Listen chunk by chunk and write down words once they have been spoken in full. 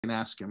and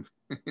ask him.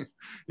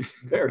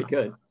 Very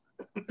good.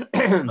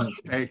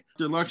 Okay.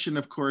 Dr. Lockshin,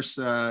 of course, is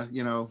a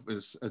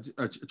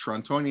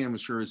Torontonian, I'm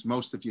sure as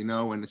most of you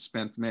know, and has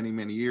spent many,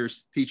 many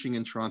years teaching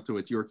in Toronto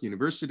at York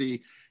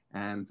University.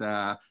 And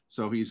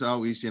so he's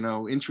always,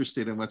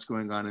 interested in what's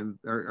going on in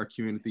our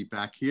community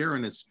back here.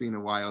 And it's been a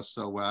while.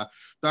 So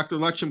Dr.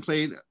 Lockshin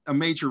played a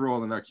major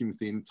role in our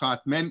community and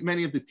taught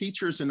many of the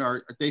teachers in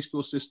our day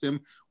school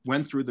system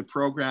went through the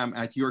program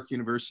at York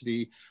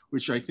University,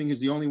 which I think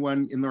is the only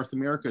one in North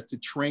America to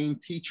train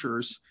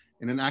teachers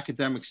in an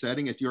academic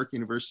setting at York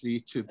University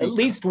to be. At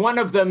least one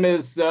of them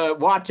is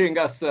watching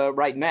us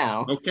right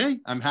now. Okay,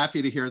 I'm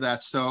happy to hear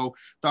that. So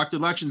Dr.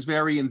 Lockshin's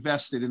very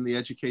invested in the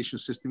education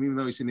system, even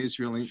though he's in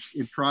Israel, in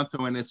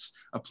Toronto, and it's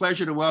a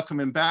pleasure to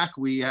welcome him back.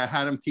 We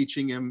had him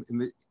teaching him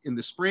in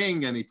the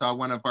spring, and he taught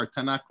one of our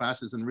Tanakh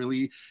classes, and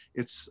really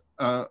it's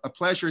a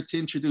pleasure to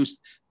introduce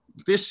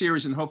this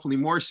series and hopefully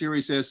more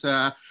series, as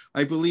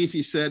I believe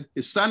he said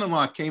his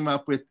son-in-law came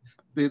up with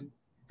the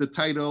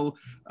title,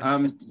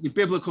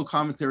 Biblical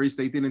Commentaries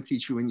They Didn't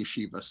Teach You in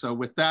Yeshiva. So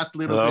with that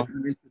little bit of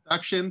an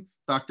introduction,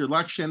 Dr.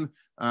 Lockshin,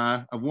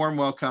 a warm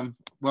welcome.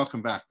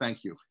 Welcome back.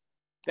 Thank you.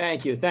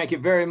 Thank you. Thank you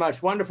very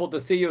much. Wonderful to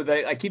see you.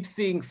 I keep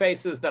seeing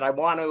faces that I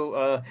want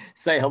to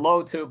say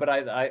hello to, but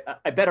I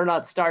better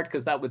not start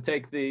because that would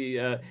take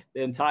the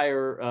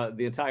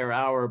entire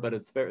hour. But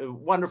it's very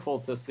wonderful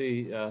to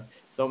see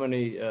so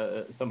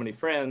many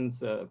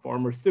friends,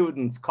 former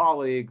students,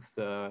 colleagues.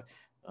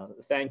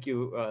 Thank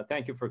you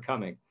for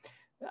coming.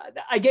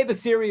 I gave a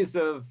series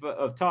of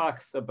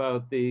talks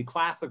about the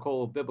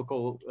classical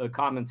biblical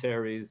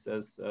commentaries,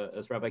 as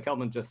Rabbi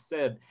Kelman just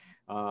said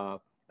a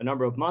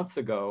number of months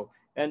ago.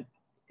 And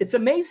it's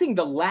amazing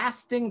the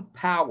lasting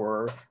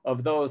power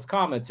of those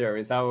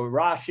commentaries, how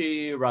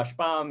Rashi,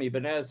 Rashbam,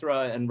 Ibn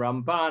Ezra, and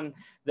Ramban,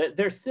 that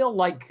they're still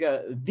like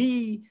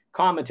the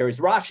commentaries,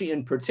 Rashi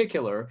in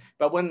particular.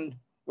 But when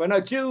a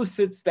Jew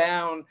sits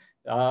down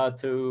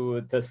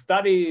to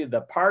study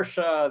the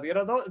Parsha,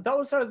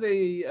 those are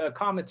the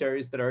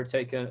commentaries that are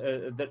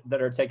taken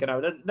that are taken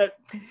out. That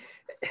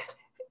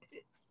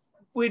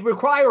we'd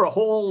require a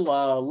whole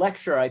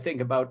lecture, I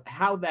think, about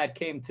how that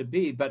came to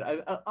be. But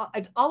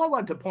all I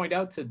want to point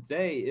out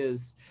today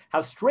is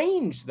how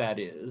strange that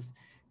is,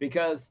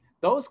 because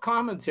those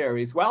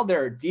commentaries, while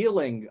they're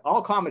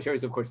all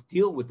commentaries, of course,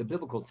 deal with the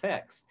biblical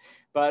text,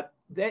 but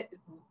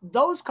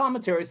those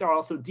commentaries are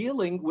also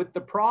dealing with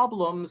the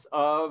problems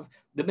of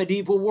the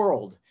medieval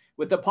world,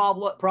 with the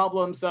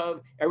problems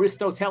of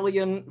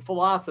Aristotelian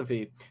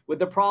philosophy, with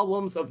the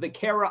problems of the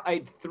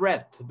Karaite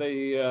threat.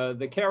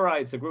 The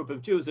Karaites, a group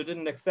of Jews who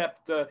didn't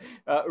accept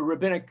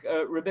rabbinic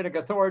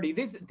authority.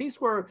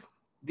 These were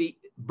the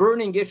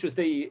burning issues.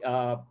 The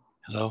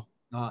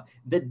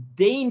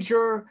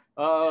danger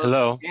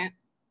of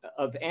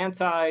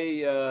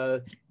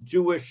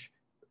anti-Jewish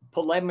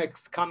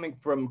polemics coming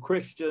from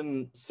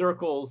Christian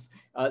circles.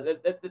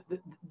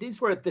 These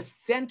were at the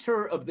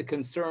center of the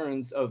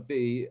concerns of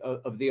the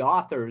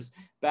authors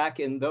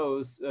back in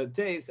those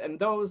days, and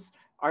those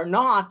are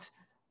not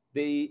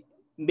the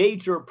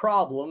major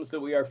problems that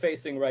we are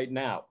facing right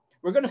now.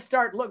 We're going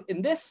to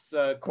in this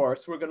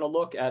course, we're going to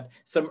look at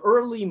some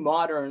early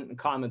modern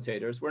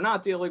commentators. We're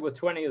not dealing with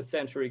 20th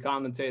century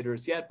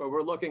commentators yet, but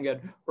we're looking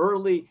at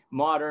early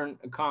modern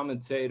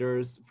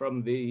commentators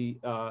from the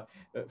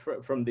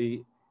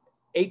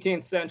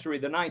 18th century,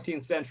 the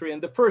 19th century,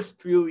 and the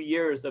first few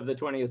years of the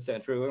 20th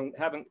century.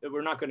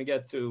 We're not going to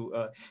get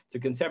to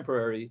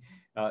contemporary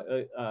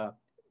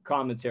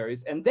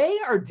commentaries, and they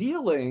are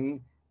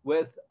dealing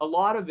with a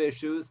lot of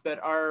issues that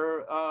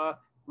are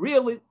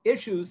real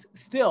issues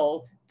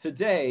still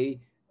today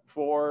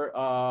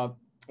for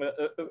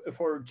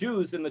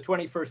Jews in the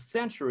 21st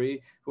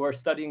century who are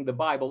studying the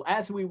Bible,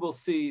 as we will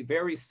see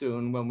very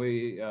soon when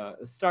we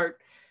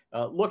start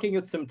looking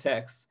at some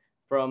texts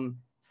from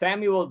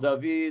Samuel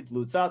David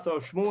Luzzatto,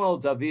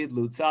 Shmuel David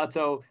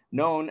Luzzatto,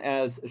 known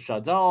as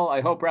Shadal. I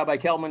hope, Rabbi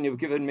Kelman, you've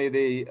given me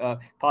the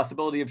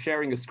possibility of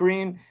sharing a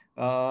screen.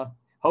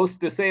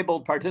 Host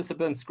disabled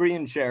participant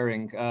screen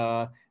sharing.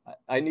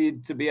 I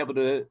need to be able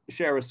to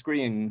share a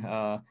screen,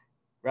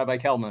 Rabbi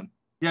Kelman.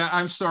 Yeah,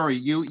 I'm sorry.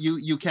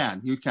 You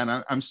can.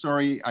 I'm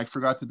sorry. I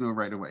forgot to do it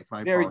right away.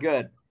 Very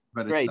good.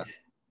 Great.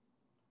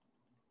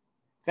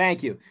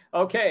 Thank you.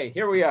 Okay,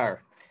 here we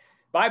are.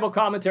 Bible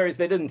commentaries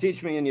they didn't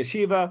teach me in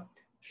Yeshiva.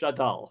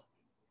 Shadal.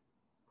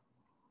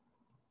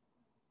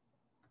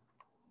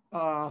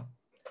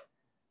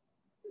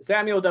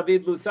 Samuel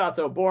David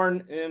Luzzatto,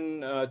 born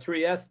in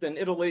Trieste in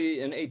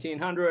Italy in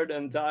 1800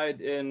 and died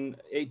in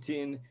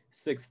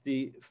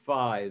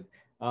 1865.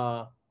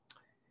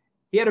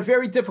 He had a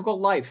very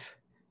difficult life.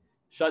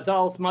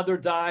 Shadal's mother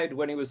died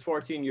when he was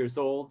 14 years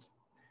old.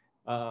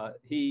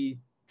 He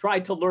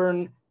tried to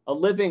learn a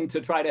living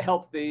to try to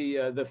help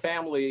the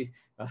family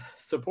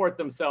support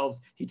themselves.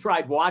 He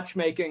tried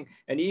watchmaking,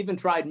 and he even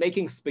tried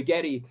making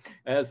spaghetti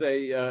as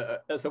a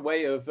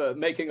way of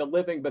making a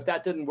living, but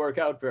that didn't work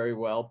out very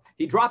well.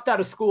 He dropped out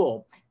of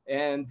school,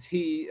 and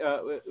he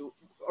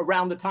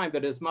around the time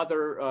that his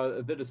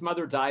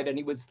mother died, and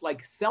he was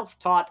like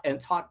self-taught and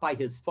taught by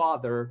his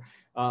father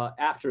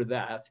after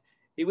that.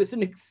 He was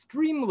an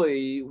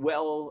extremely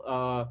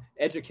well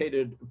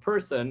educated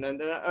person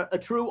and a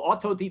true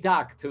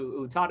autodidact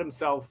who taught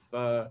himself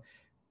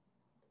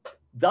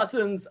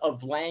dozens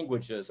of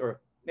languages,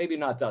 or maybe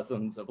not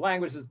dozens of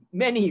languages,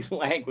 many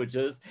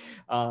languages,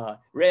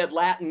 read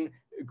Latin,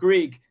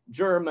 Greek,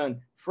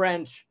 German,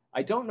 French.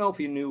 I don't know if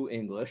he knew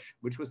English,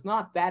 which was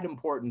not that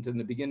important in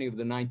the beginning of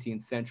the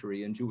 19th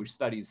century in Jewish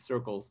studies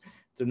circles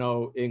to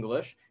know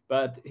English,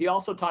 but he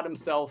also taught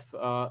himself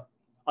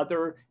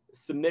other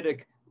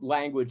Semitic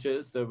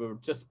languages that were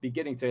just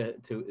beginning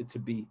to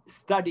be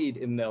studied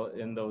in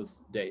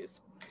those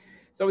days.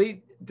 So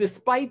he,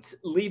 despite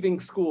leaving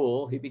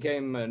school, he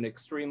became an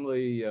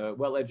extremely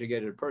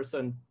well-educated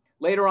person.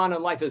 Later on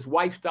in life, his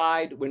wife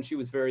died when she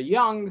was very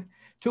young.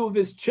 Two of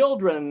his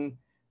children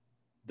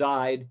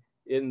died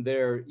in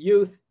their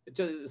youth. It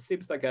just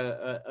seems like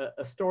a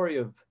story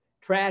of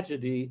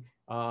tragedy.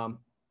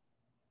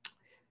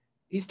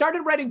 He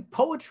started writing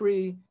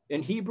poetry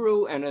in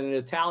Hebrew and in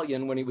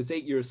Italian when he was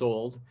 8 years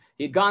old.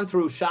 He'd gone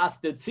through Shas,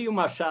 did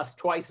Siyuma Shas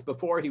twice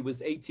before he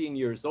was 18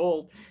 years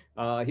old.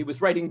 He was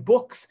writing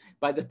books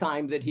by the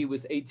time that he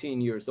was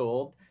 18 years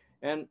old.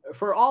 And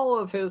for all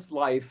of his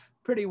life,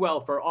 pretty well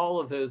for all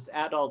of his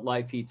adult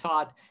life, he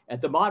taught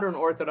at the Modern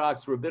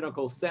Orthodox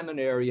Rabbinical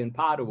Seminary in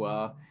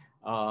Padua.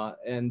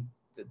 And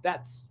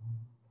that's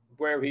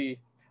where he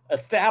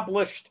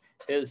established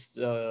his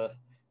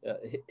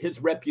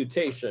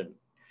reputation.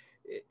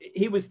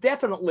 He was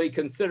definitely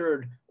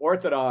considered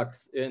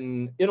Orthodox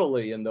in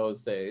Italy in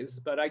those days,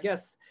 but I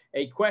guess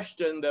a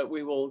question that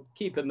we will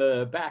keep in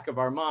the back of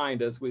our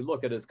mind as we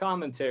look at his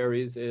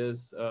commentaries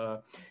is,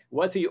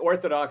 was he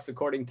Orthodox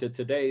according to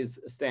today's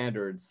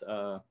standards?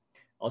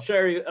 I'll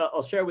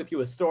share with you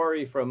a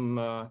story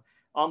from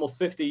almost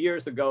 50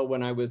 years ago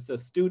when I was a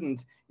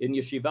student in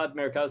Yeshiva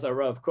Merkaz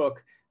Rav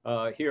Kook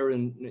here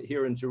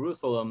in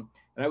Jerusalem.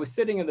 And I was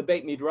sitting in the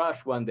Beit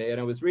Midrash one day and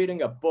I was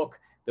reading a book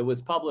that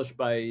was published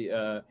by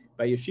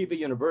Yeshiva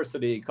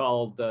University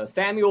called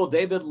Samuel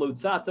David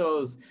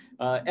Luzzatto's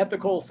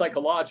Ethical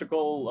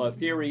Psychological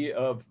Theory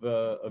of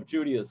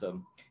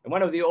Judaism. And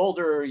one of the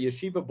older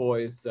Yeshiva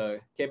boys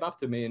came up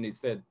to me and he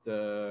said,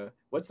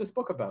 what's this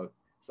book about?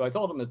 So I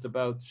told him it's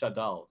about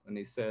Shadal. And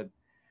he said,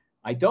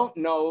 I don't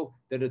know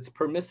that it's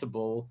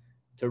permissible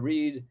to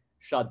read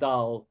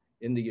Shadal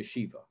in the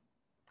yeshiva.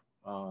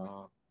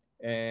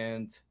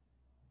 And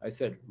I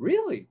said,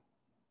 really?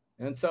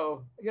 And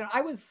so, you know,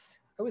 I was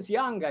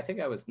young. I think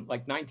I was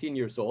like 19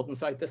 years old. And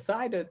so I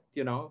decided,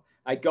 you know,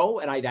 I'd go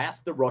and I'd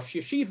ask the Rosh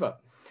Yeshiva.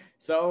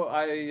 So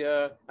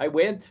I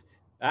went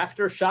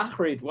after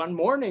Shachrit one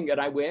morning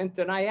and I went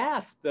and I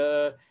asked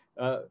Rav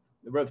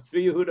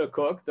Tzvi Yehuda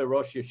Kook, the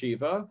Rosh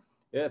Yeshiva,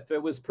 if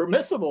it was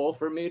permissible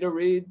for me to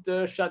read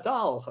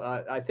Shadal.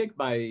 I think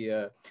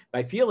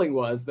my feeling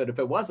was that if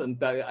it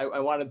wasn't, I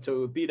wanted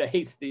to beat a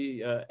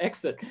hasty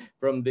exit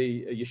from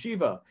the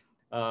yeshiva.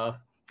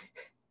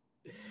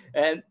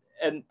 And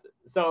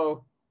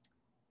so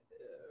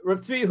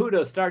Rav Tzvi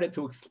Yehuda started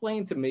to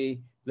explain to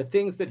me the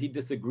things that he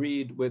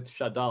disagreed with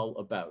Shadal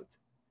about.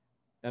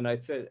 And I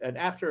said, and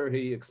after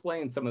he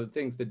explained some of the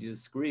things that he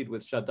disagreed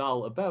with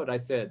Shadal about, I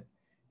said,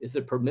 is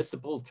it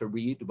permissible to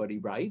read what he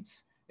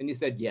writes? And he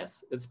said,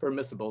 yes, it's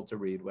permissible to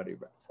read what he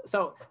writes.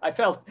 So I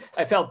felt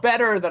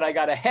better that I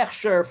got a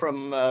hechsher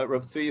from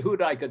Rav Tzvi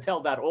Yehuda. I could tell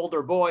that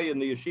older boy in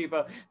the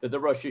yeshiva that the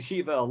Rosh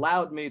Yeshiva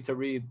allowed me to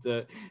read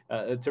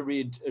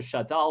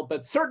Shadal,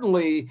 but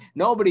certainly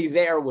nobody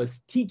there was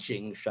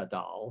teaching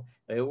Shadal.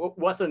 It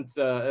wasn't,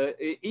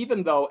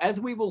 even though, as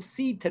we will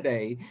see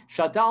today,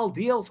 Shadal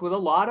deals with a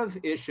lot of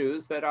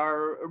issues that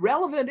are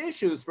relevant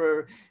issues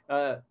for,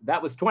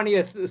 that was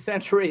 20th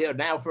century, and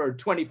now for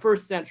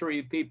 21st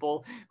century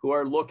people who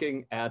are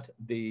looking at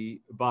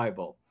the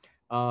Bible.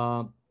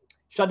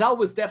 Shadal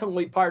was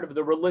definitely part of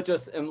the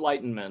religious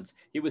enlightenment.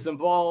 He was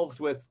involved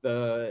with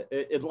the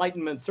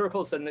enlightenment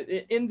circles, and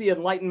in the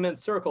enlightenment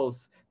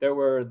circles, there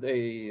were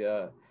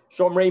the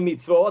Shomrei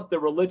Mitzvot, the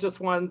religious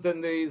ones in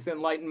these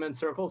enlightenment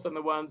circles, and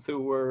the ones who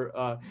were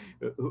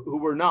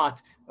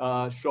not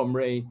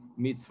Shomrei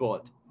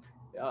Mitzvot.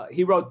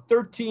 He wrote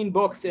 13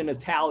 books in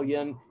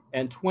Italian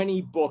and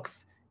 20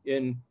 books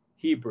in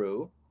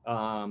Hebrew.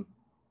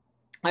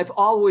 I've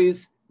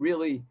always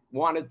really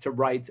wanted to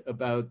write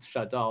about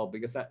Shadal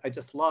because I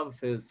just love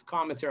his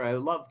commentary. I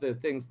love the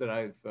things that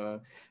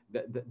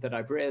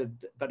I've read,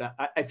 but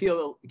I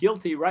feel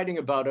guilty writing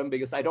about him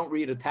because I don't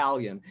read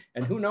Italian.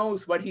 And who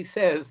knows what he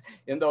says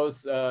in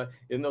those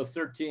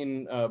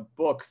 13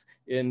 books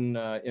in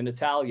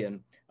Italian.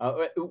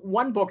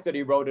 One book that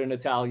he wrote in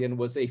Italian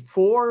was a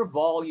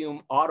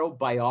 4-volume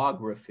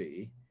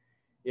autobiography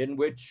in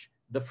which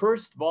the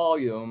first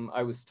volume,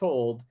 I was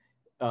told,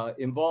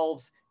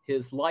 involves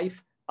his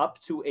life up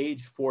to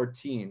age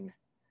 14,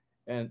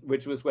 and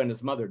which was when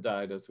his mother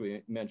died, as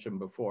we mentioned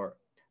before.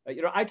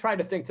 You know, I try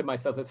to think to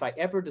myself, if I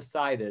ever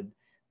decided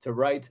to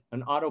write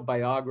an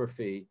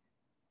autobiography,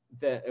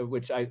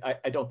 which I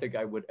don't think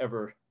I would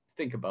ever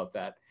think about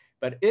that,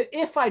 But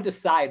if I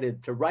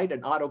decided to write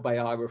an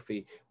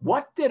autobiography,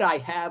 what did I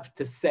have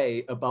to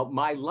say about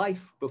my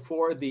life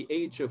before the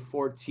age of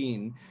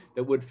 14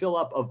 that would fill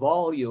up a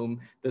volume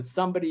that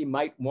somebody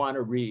might want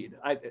to read?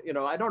 I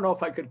don't know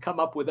if I could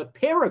come up with a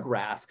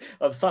paragraph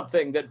of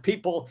something that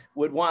people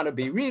would want to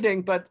be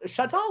reading, but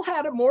Shadal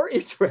had a more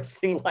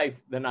interesting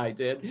life than I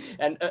did.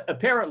 And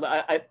apparently,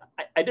 I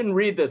didn't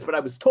read this, but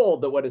I was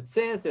told that what it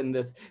says in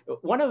this,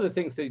 one of the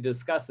things that he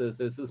discusses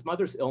is his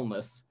mother's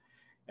illness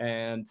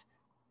and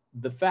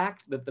the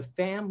fact that the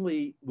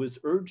family was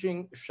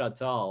urging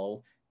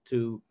Shadal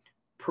to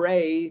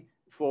pray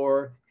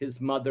for his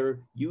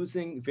mother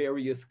using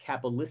various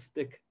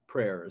Kabbalistic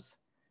prayers,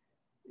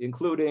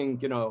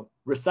 including,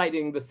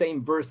 reciting the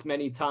same verse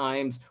many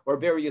times, or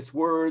various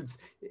words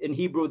in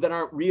Hebrew that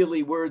aren't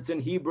really words in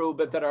Hebrew,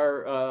 but that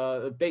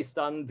are based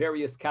on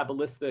various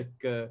Kabbalistic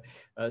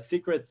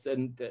secrets.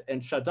 And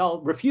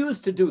Shadal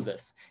refused to do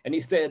this. And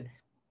he said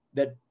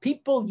that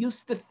people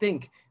used to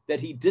think that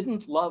he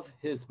didn't love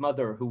his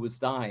mother who was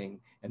dying,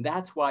 and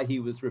that's why he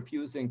was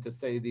refusing to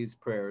say these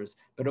prayers.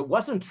 But it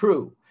wasn't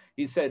true.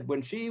 He said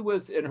when she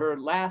was in her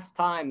last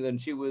time, then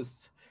she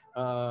was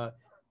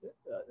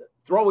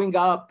throwing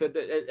up,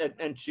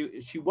 and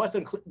she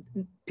wasn't,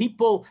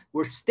 people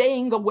were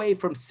staying away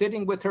from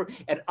sitting with her,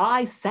 and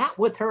I sat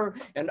with her,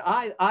 and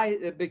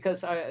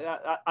because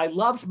I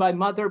loved my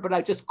mother, but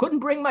I just couldn't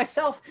bring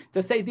myself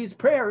to say these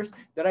prayers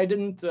that I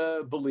didn't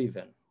believe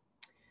in.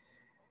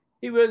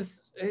 He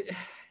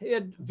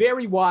had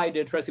very wide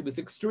interest. He was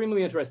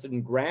extremely interested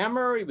in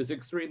grammar. He was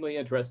extremely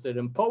interested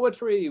in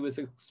poetry. He was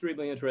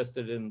extremely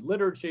interested in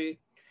liturgy.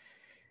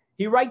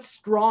 He writes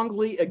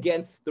strongly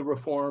against the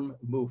Reform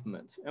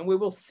movement. And we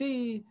will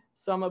see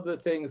some of the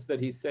things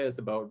that he says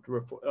about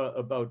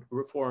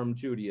Reform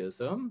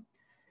Judaism.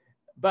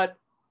 But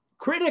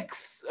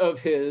critics of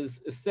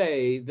his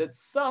say that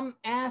some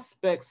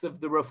aspects of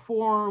the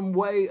Reform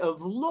way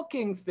of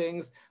looking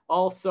things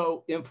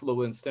also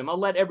influenced him. I'll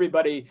let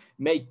everybody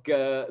make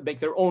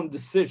their own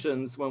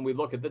decisions when we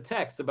look at the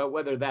text about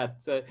whether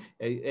that's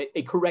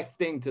a correct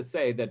thing to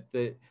say, that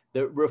the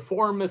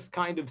reformist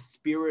kind of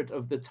spirit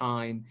of the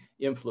time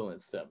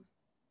influenced him.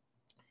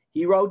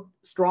 He wrote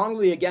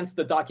strongly against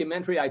the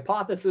documentary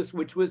hypothesis,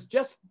 which was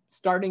just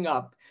starting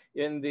up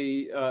in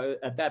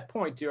at that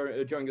point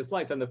during his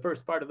life. And the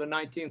first part of the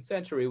 19th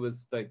century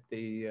was like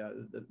the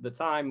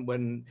time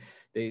when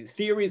the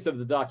theories of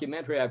the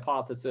documentary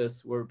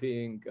hypothesis were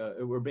being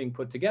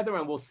put together,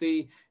 and we'll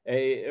see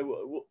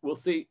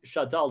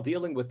Shadal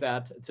dealing with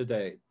that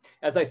today.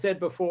 As I said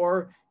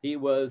before, he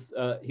was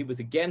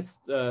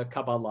against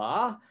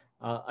Kabbalah.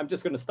 I'm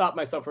just going to stop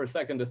myself for a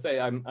second to say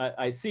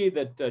I see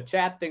that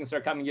chat things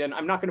are coming in.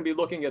 I'm not going to be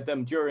looking at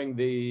them during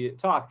the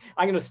talk.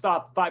 I'm going to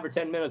stop 5 or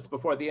 10 minutes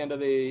before the end of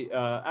the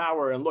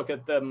hour and look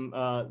at them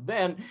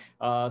then.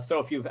 So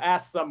if you've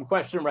asked some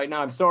question right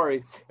now, I'm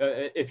sorry.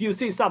 If you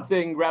see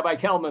something, Rabbi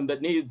Kelman,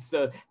 that needs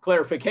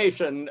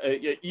clarification,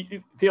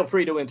 you feel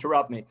free to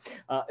interrupt me.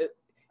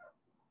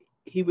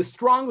 He was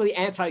strongly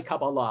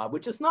anti-Kabbalah,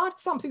 which is not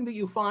something that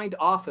you find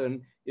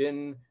often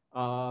in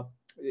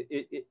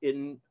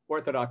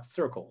Orthodox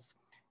circles.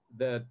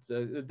 That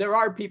there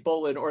are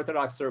people in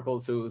Orthodox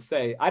circles who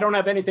say, I don't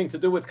have anything to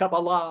do with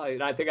Kabbalah.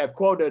 And I think I've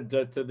quoted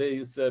to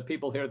these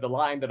people here the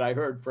line that I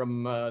heard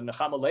from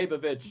Nechama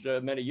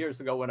Leibovich many years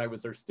ago when I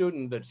was her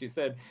student, that she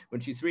said, when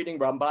she's reading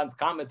Ramban's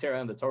commentary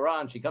on the Torah,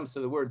 and she comes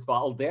to the words,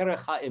 Va'al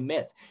derech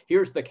ha'emet,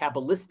 here's the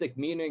Kabbalistic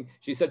meaning.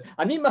 She said,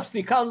 Ani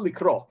mafsika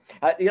likro.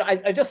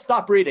 I just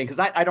stop reading because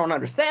I don't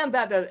understand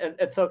that.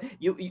 And so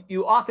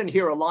you often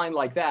hear a line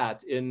like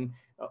that in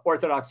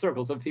Orthodox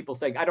circles of people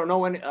saying, I don't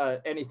know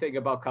anything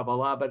about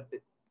Kabbalah, but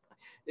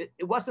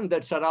it wasn't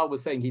that Shadal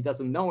was saying he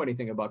doesn't know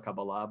anything about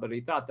Kabbalah, but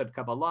he thought that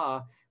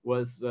Kabbalah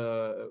was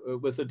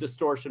a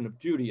distortion of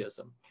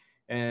Judaism.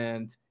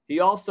 And he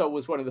also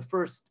was one of the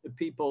first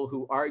people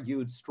who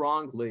argued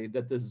strongly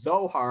that the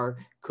Zohar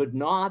could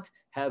not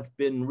have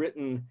been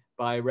written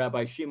by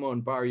Rabbi Shimon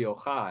Bar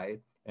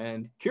Yochai.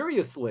 And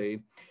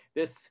curiously,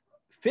 this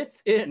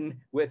fits in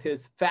with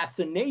his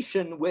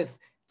fascination with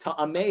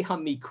Ta'amei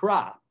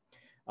HaMikra.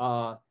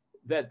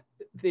 That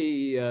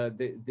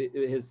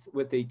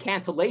with the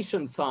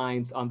cantillation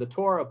signs on the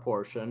Torah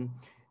portion,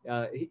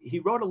 he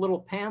wrote a little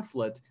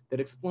pamphlet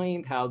that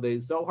explained how the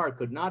Zohar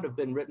could not have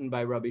been written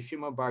by Rabbi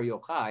Shimon Bar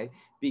Yochai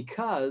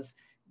because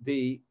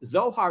the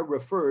Zohar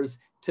refers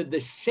to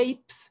the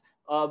shapes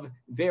of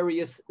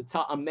various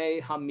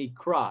Ta'amei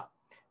HaMikra.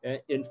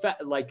 In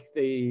fact, like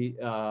the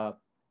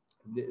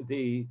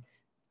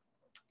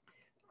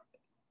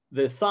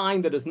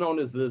sign that is known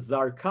as the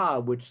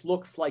Zarka, which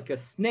looks like a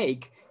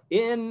snake,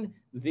 in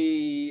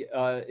the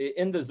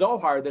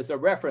Zohar, there's a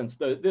reference.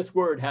 This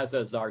word has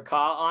a Zarka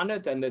on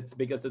it, and it's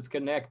because it's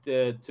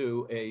connected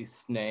to a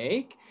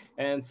snake.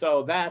 And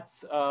so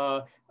that's,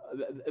 and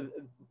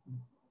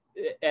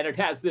it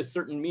has this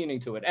certain meaning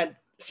to it. And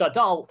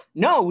Shadal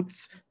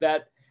notes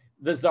that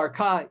the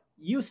Zarka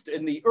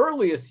in the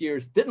earliest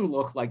years didn't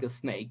look like a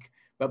snake,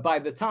 But by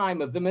the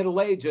time of the Middle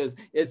Ages,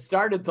 it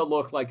started to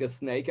look like a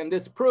snake. And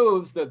this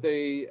proves that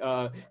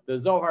the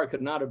Zohar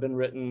could not have been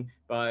written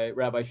by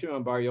Rabbi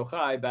Shimon Bar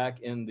Yochai back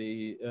in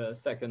the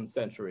 2nd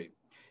century.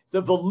 So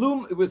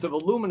it was a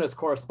voluminous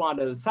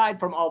correspondence. Aside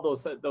from all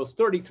those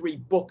 33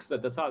 books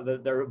at the top,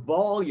 there are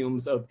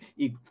volumes of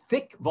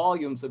thick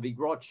volumes of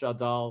Igrot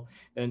Shadal,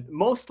 and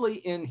mostly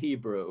in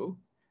Hebrew,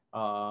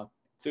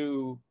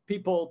 to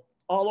people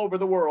all over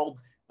the world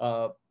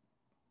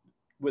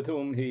with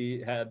whom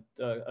he had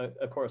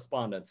a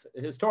correspondence.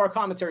 His Torah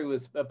commentary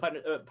was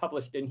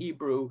published in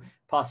Hebrew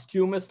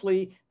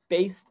posthumously,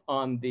 based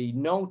on the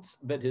notes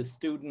that his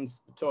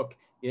students took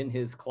in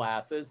his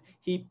classes.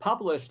 He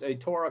published a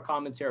Torah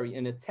commentary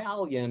in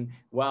Italian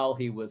while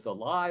he was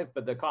alive,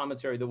 but the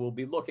commentary that we'll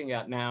be looking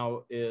at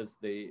now is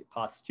the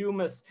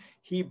posthumous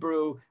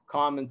Hebrew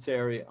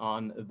commentary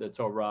on the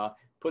Torah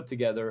put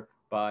together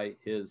by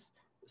his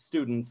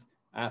students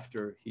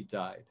after he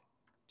died.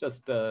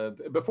 Just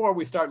before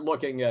we start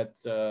looking at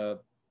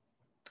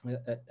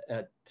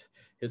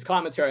his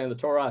commentary on the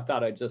Torah, I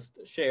thought I'd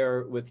just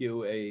share with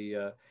you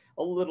a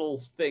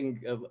little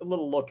thing, a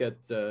little look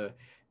at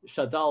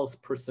Shadal's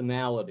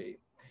personality.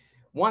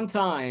 One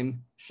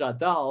time,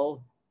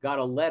 Shadal got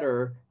a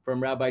letter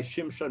from Rabbi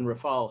Shimshon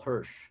Raphael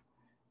Hirsch,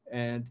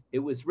 and it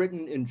was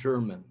written in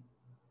German.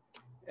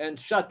 And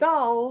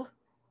Shadal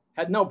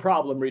had no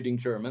problem reading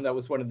German. That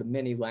was one of the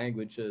many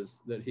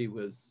languages that he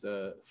was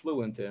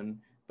fluent in.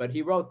 But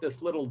he wrote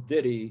this little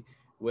ditty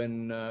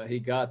when he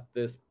got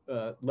this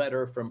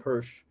letter from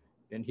Hirsch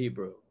in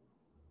Hebrew.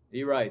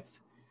 He writes,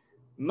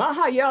 "Ma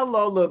haya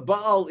lo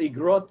leba'al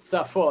Igrot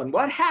Tzafon?"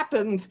 What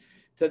happened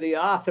to the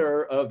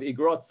author of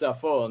Igrot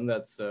Tzafon,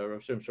 that's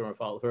Rav Shimshon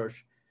Raphael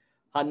Hirsch,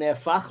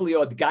 "Hanefach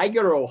liot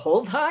Geiger or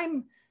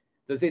Holdheim?"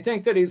 Does he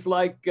think that he's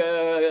like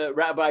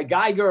Rabbi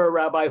Geiger or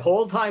Rabbi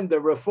Holdheim, the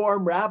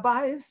Reform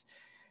rabbis?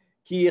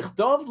 Ki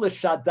yichtov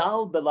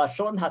l'Shadal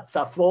b'lashon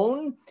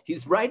hatzafon.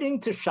 He's writing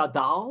to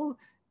Shadal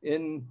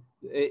in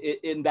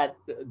that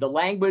the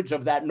language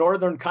of that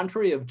northern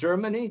country of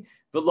Germany.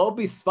 V'lo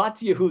b'sfat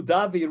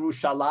Yehuda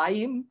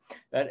v'Yerushalayim,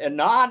 and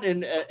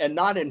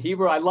not in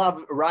Hebrew. I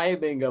love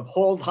rhyming of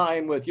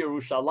Holdheim with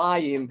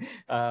Yerushalayim.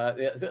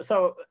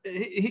 So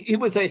he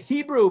was a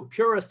Hebrew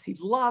purist. He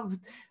loved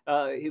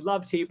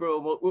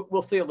Hebrew.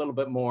 We'll see a little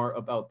bit more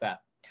about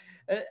that.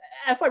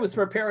 As I was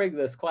preparing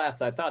this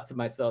class, I thought to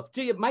myself,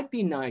 gee, it might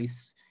be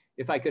nice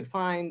if I could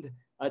find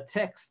a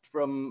text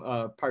from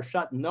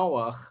Parshat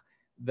Noach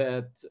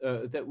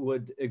that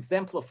would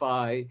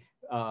exemplify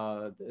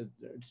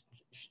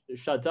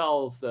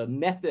Shadal's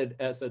method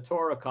as a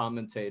Torah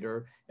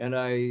commentator. And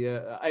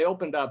I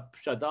opened up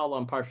Shadal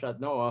on Parshat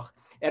Noach,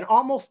 and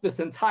almost this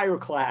entire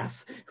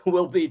class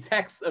will be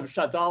texts of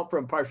Shadal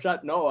from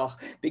Parshat Noach,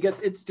 because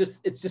it's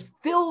just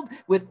filled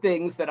with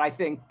things that I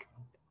think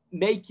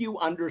make you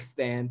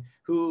understand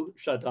who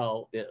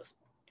Shadal is.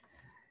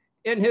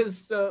 In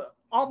his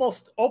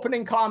almost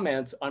opening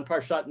comments on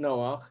Parshat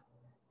Noach,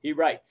 he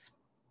writes,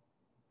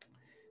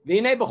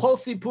 "V'hinei b'chol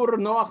sipur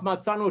Noach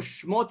matzanu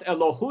shmot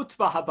Elohut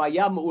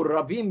v'havaya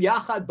me'uravim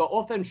yachad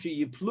ba'ofen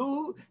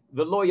sheyiplu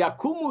v'lo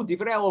yakumu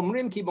divrei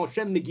omrim ki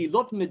Moshe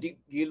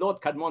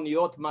megilot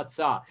kadmoniot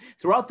matzah."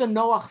 Throughout the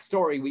Noach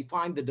story, we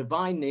find the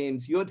divine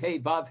names Yud Hey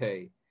Vav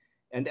Hey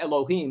and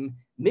Elohim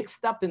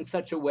mixed up in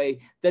such a way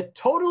that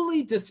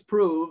totally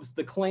disproves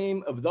the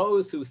claim of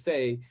those who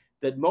say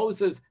that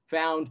Moses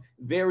found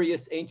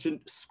various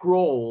ancient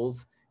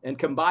scrolls and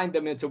combined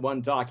them into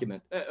one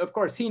document. Of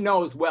course, he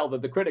knows well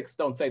that the critics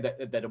don't say that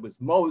it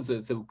was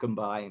Moses who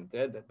combined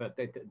it, but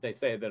they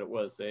say that it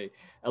was a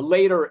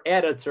later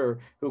editor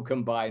who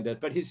combined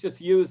it. But he's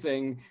just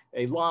using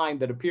a line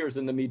that appears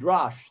in the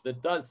Midrash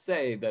that does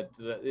say that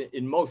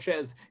in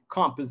Moshe's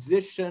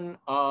composition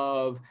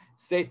of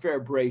Sefer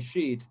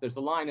Breshit, there's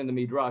a line in the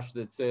Midrash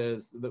that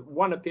says, that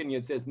one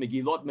opinion says,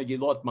 Megillot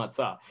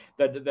Matzah,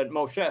 that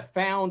Moshe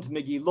found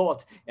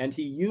Megillot and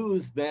he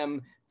used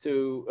them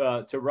to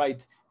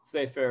write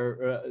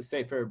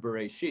Sefer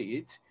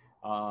Bereshit.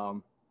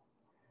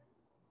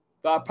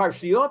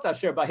 והפרשיות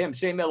אשר בהם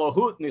שם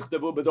אלוהות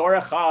נכתבו בדור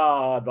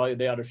אחד על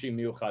ידי אנשים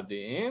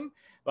מיוחדים,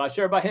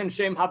 ואשר בהן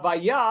שם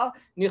הוויה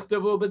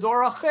נכתבו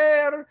בדור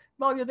אחר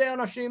ועל ידי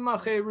אנשים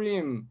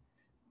אחרים.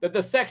 That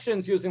the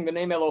sections using the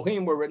name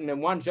Elohim were written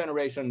in one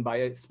generation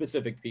by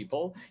specific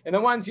people, and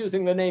the ones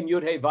using the name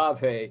Yud Hey Vav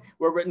Hey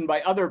were written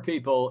by other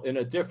people in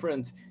a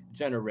different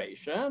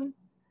generation.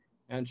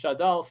 And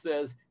Shadal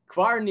says,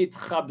 כבר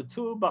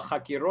נתחבטו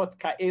בחקירות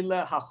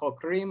כאלה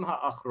החוקרים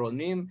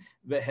האחרונים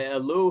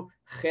והעלו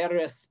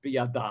חרס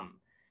בידם.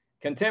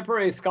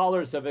 Contemporary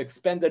scholars have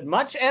expended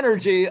much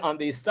energy on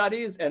these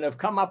studies and have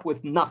come up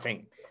with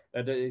nothing.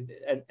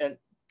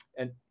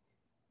 And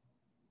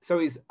so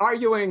he's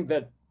arguing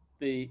that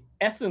the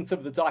essence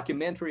of the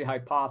documentary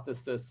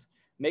hypothesis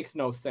makes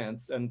no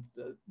sense. And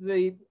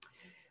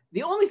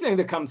the only thing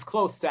that comes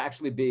close to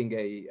actually being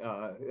a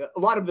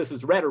lot of this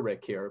is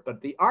rhetoric here, but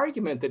the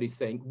argument that he's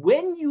saying,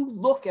 when you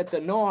look at the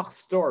Noach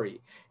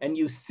story and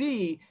you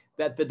see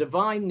that the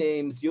divine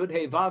names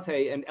Yud-He,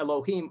 Vav-He, and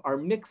Elohim are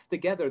mixed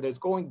together. There's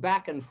going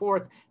back and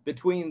forth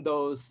between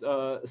those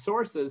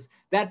sources.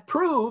 That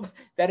proves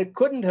that it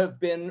couldn't have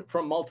been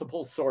from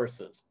multiple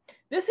sources.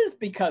 This is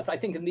because I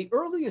think in the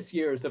earliest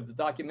years of the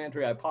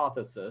documentary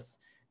hypothesis,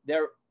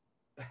 there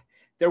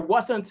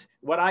wasn't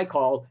what I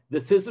call the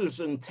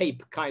scissors and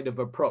tape kind of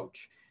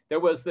approach.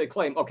 There was the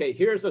claim, okay,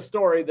 here's a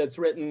story that's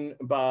written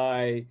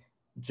by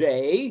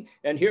J,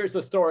 and here's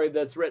a story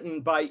that's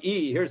written by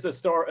E. Here's a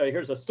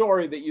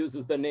story that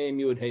uses the name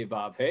Yud-He,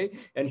 Vav-He,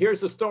 and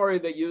here's a story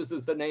that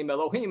uses the name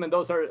Elohim, and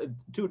those are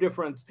two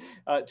different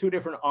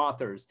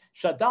authors.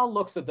 Shadal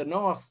looks at the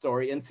Noach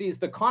story and sees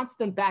the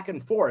constant back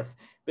and forth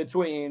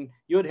between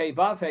Yud-He,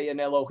 Vav-He, and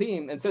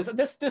Elohim, and says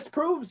this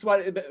disproves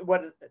what.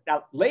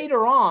 Now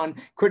later on,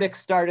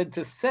 critics started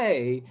to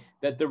say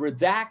that the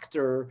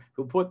redactor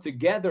who put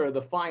together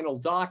the final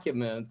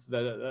documents,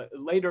 that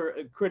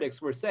later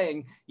critics were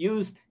saying,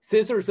 used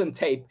scissors and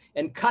tape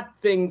and cut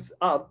things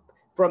up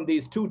from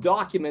these two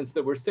documents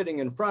that were sitting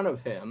in front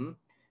of him,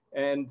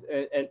 and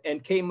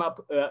came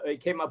up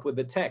with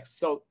the text.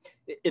 So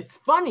it's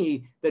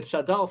funny that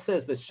Shadal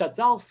says that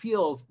Shadal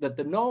feels that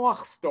the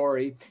Noach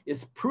story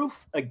is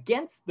proof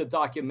against the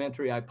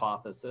documentary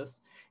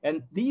hypothesis.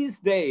 And these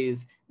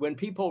days, when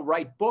people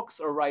write books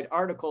or write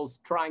articles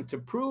trying to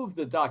prove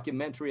the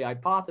documentary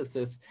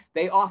hypothesis,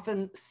 they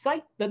often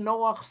cite the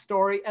Noach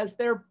story as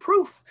their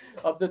proof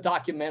of the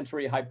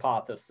documentary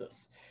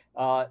hypothesis.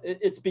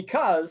 It's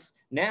because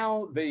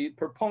now the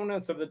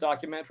proponents of the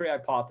documentary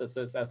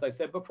hypothesis, as I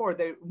said before,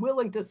 they're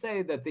willing to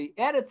say that the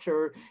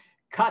editor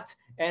cut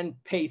and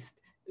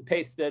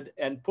pasted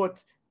and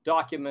put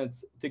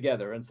documents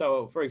together. And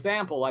so, for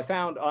example, I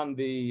found on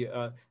the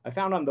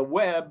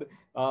web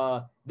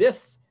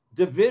this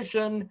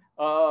division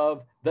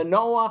of the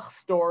Noach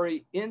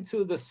story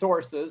into the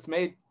sources,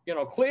 made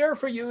clear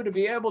for you to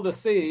be able to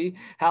see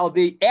how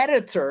the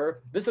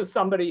editor, this is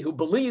somebody who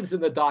believes in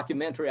the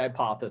documentary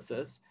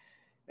hypothesis,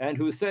 and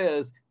who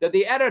says that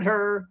the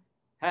editor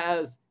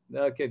has,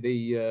 okay,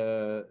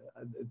 the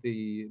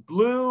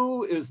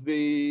blue is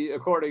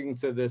according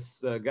to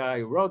this guy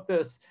who wrote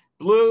this,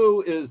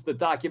 blue is the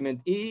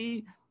document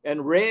E,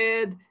 and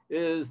red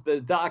is the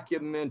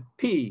document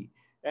P.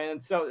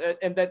 And so,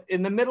 and that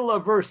in the middle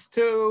of verse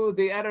 2,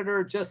 the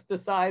editor just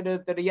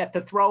decided that he had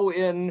to throw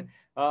in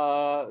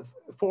 4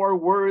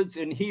 words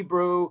in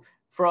Hebrew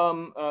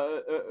from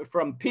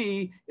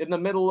P in the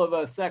middle of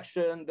a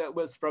section that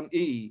was from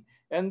E.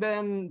 And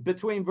then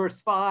between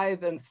verse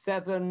 5 and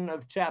 7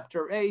 of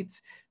chapter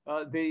 8,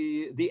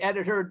 the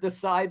editor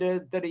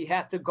decided that he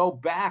had to go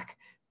back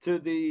to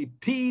the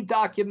P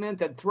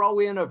document and throw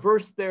in a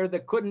verse there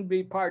that couldn't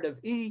be part of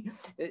E.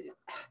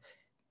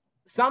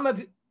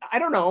 I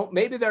don't know,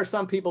 maybe there are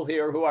some people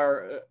here who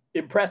are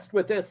impressed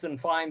with this and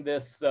find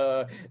this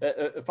to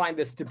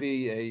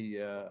be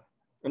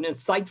an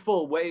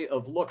insightful way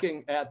of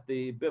looking at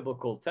the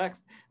biblical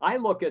text. I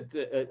look at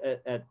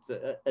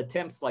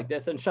attempts like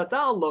this, and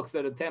Shadal looks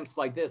at attempts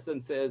like this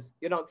and says,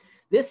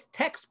 this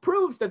text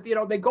proves that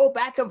they go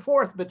back and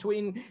forth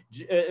between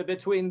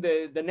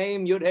the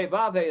name Yud-He,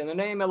 Vav-He and the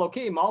name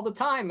Elohim all the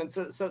time, and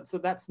so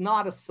that's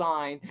not a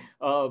sign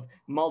of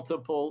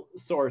multiple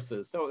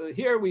sources. So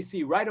here we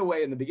see right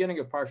away in the beginning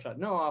of Parshat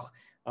Noach,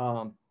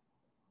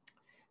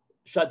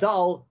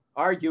 Shadal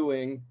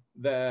arguing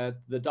that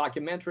the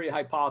documentary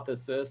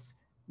hypothesis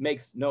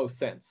makes no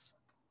sense.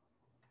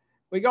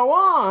 We go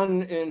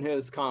on in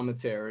his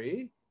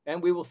commentary,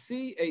 and we will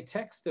see a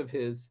text of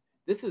his.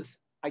 This is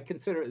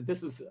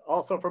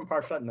also from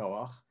Parshat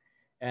Noach,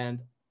 and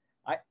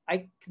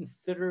I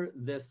consider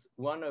this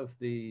one of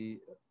the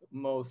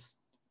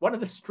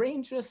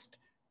strangest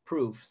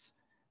proofs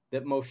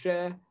that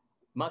Moshe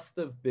must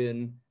have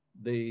been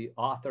the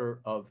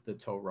author of the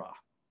Torah.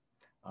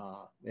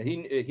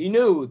 He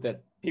knew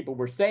that people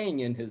were saying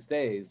in his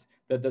days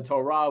that the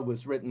Torah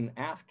was written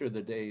after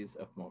the days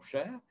of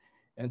Moshe.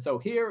 And so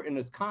here in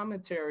his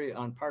commentary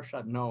on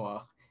Parshat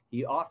Noach,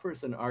 he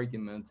offers an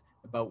argument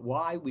about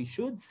why we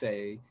should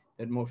say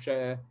that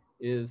Moshe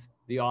is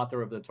the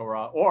author of the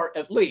Torah, or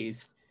at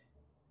least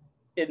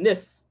in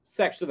this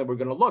section that we're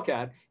going to look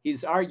at,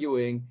 he's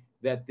arguing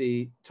that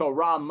the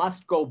Torah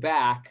must go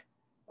back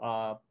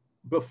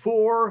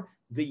before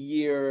the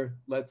year,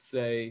 let's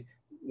say,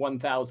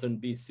 1000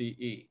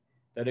 BCE.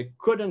 That it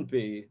couldn't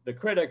be. The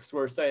critics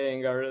were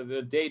saying are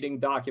the dating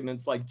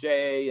documents like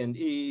J and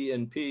E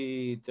and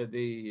P to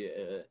the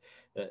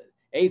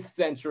 8th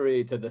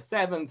century to the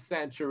 7th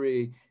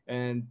century,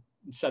 and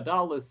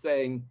Shadal is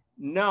saying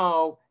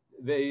no.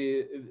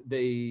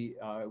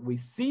 We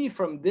see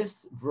from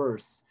this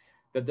verse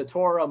that the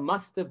Torah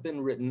must have been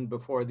written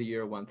before the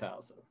year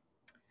 1000,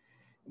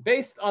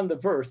 based on the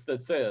verse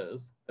that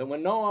says that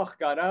when Noach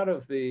got out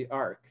of the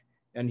ark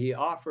and he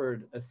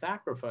offered a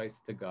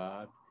sacrifice to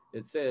God,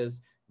 it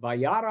says,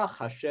 "Vayarach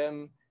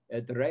Hashem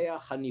et reach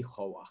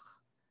hanichoach."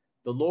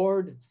 The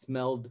Lord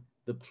smelled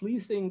the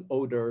pleasing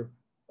odor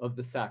of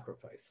the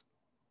sacrifice.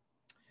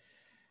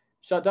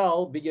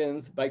 Shadal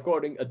begins by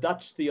quoting a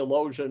Dutch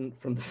theologian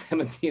from the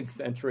 17th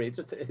century.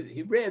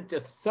 He read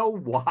just so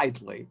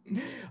widely.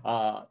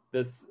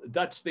 This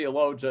Dutch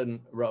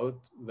theologian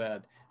wrote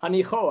that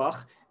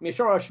Hanichoach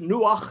mishorosh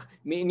nuach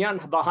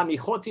mi'inyan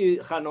bahanichoti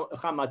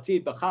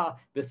chamati b'cha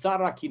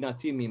v'sara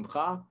kinati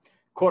mimcha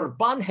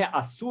korban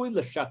he'asui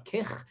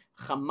l'shakech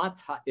chamat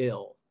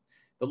ha'il.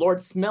 The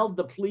Lord smelled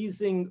the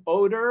pleasing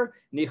odor.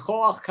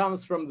 Nichoach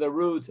comes from the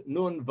root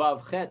nun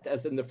vav chet,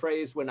 as in the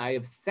phrase, when I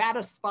have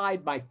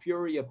satisfied my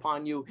fury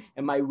upon you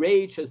and my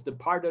rage has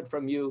departed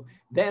from you,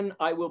 then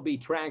I will be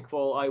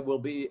tranquil, I will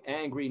be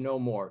angry no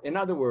more. In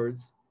other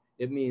words,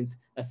 it means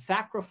a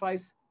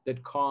sacrifice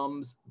that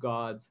calms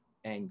God's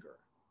anger.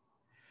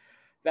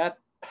 That,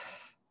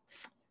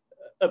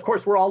 of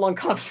course, we're all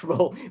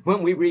uncomfortable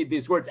when we read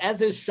these words,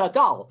 as is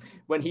Shadal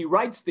when he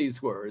writes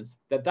these words,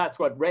 that's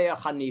what Reach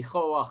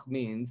HaNichoach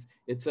means.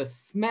 It's a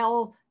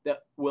smell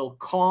that will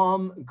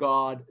calm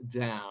God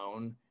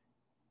down,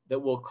 that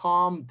will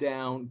calm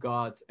down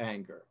God's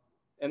anger.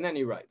 And then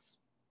he writes,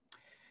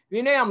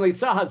 והנה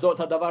המליצה הזאת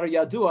הדבר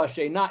ידוע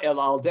שאינה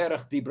אלא על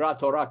דרך דיברה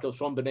תורה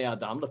כלשון בני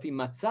אדם, לפי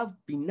מצב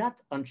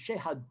בינת אנשי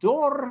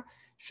הדור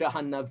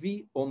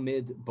שהנביא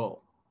עומד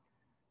בו.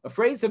 A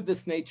phrase of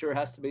this nature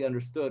has to be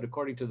understood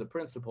according to the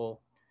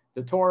principle,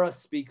 the Torah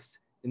speaks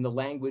in the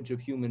language of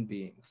human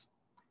beings.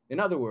 In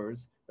other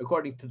words,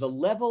 according to the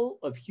level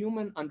of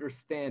human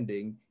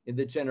understanding in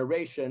the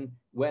generation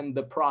when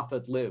the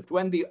prophet lived.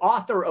 When the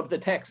author of the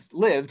text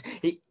lived,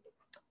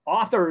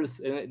 authors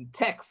in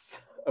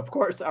texts, of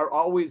course, are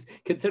always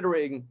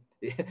considering,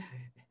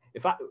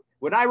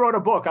 when I wrote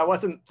a book, I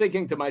wasn't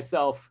thinking to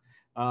myself,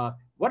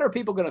 what are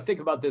people going to think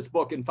about this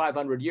book in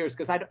 500 years?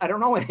 Because I don't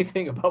know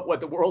anything about what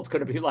the world's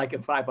going to be like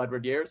in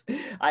 500 years.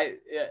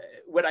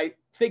 When I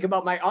think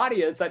about my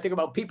audience, I think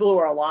about people who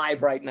are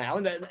alive right now.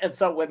 And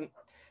so when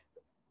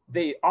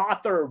the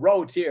author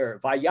wrote here,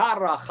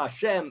 Vayarach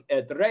Hashem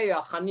et Reach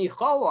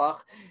HaNichoach,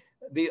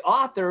 the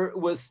author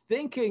was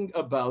thinking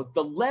about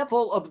the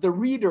level of the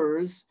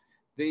readers,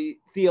 the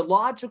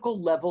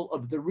theological level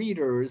of the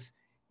readers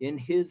in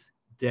his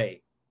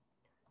day.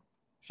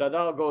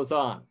 Shadal goes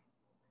on.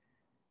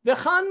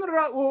 וכאן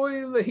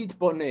ראוי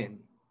להתבונן.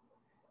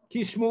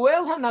 כי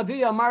שמואל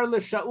הנביא אמר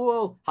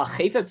לשאול,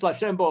 החפץ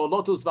לשם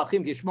בעולות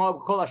וזבחים, כשמוע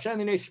בקול השם,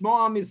 הנה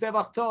שמוע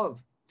מזבח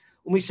טוב.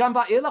 ומשם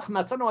ואילך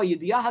מצאנו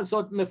הידיעה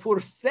הזאת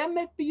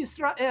מפורסמת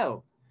בישראל.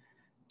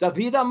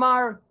 דוד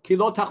אמר, כי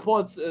לא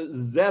תחפוץ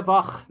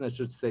זבח, I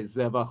should say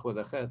זבח with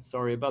a chet,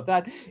 sorry about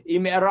that,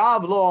 אם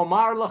ערב לא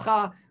אמר לך,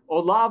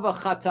 עולה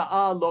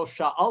וחטאה לא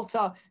שאלת,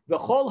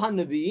 וכל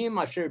הנביאים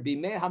אשר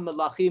בימי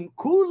המלאכים,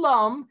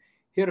 כולם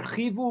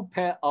Hirchivu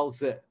pe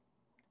alze.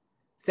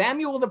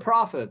 Samuel the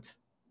prophet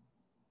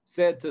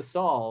said to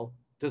Saul,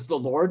 does the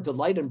Lord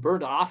delight in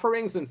burnt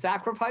offerings and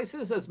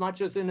sacrifices as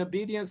much as in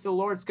obedience to the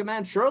Lord's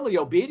command? Surely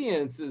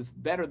obedience is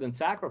better than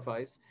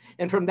sacrifice.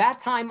 And from that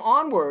time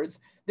onwards,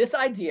 this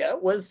idea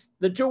was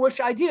the Jewish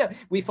idea.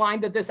 We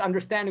find that this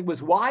understanding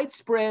was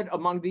widespread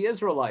among the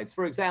Israelites.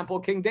 For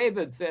example, King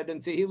David said in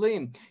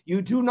Tehillim,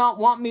 you do not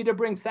want me to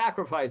bring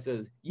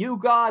sacrifices. You,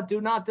 God, do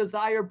not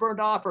desire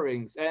burnt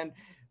offerings. And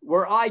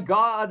were I,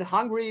 God,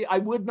 hungry, I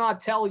would not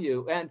tell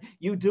you. And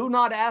you do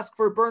not ask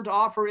for burnt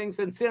offerings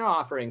and sin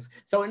offerings.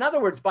 So in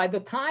other words, by the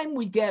time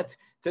we get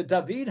to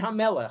David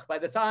HaMelech, by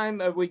the time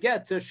we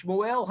get to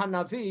Shmuel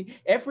HaNavi,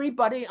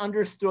 everybody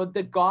understood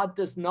that God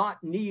does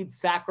not need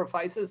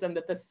sacrifices and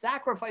that the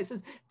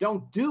sacrifices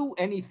don't do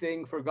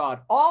anything for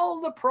God. All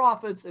the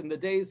prophets in the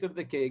days of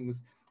the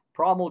kings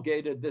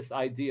promulgated this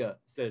idea,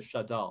 says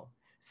Shadal.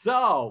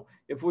 So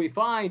if we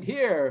find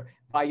here,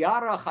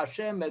 Vayarach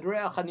Hashem et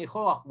Reach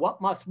HaNichoach,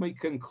 what must we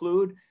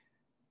conclude?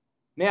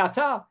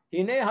 Me'ata,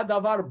 hine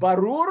hadavar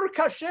barur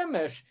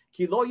kashemesh,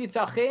 ki lo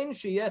yitachen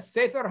sheyeh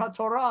sefer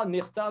haTorah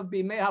nichtav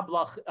bimei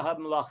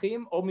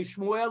hamlachim o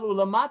mishmuel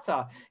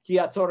ulamata, ki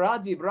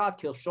haTorah dibra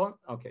kilshon.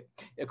 Okay.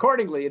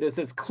 Accordingly, it is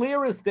as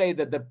clear as day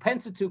that the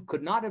Pentateuch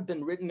could not have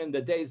been written in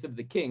the days of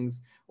the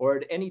kings or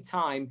at any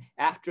time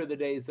after the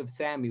days of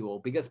Samuel,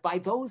 because by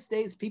those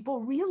days,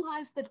 people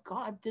realized that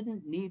God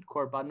didn't need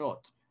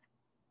korbanot.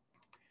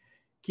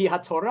 כי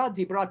התורה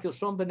דיברה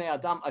כלשון בני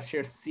אדם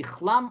אשר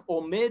שכלם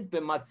עומד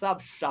במצב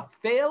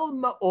שפל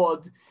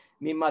מאוד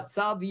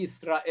ממצב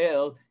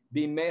ישראל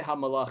בימי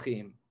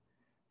המלאכים.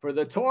 For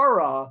the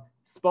Torah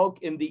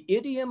spoke in the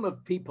idiom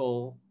of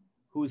people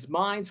whose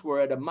minds were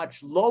at a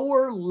much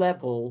lower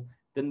level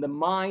than the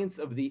minds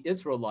of the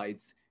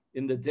Israelites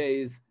in the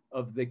days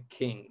of the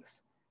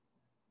kings.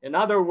 In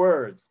other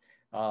words,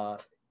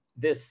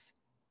 this,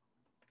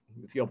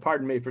 if you'll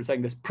pardon me for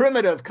saying this,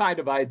 primitive kind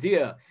of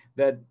idea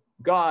that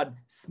God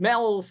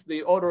smells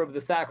the odor of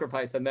the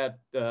sacrifice and that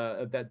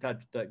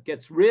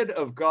gets rid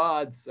of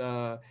God's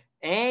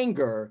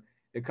anger.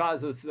 It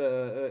causes,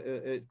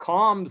 it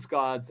calms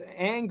God's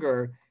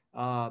anger.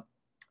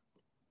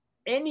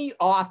 Any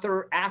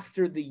author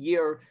after the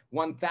year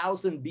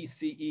 1000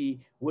 BCE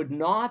would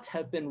not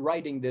have been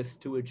writing this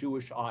to a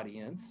Jewish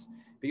audience,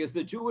 because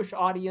the Jewish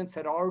audience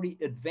had already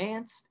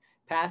advanced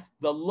past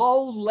the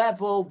low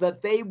level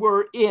that they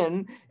were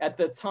in at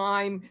the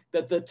time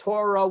that the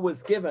Torah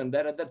was given.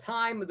 That at the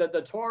time that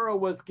the Torah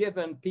was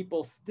given,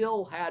 people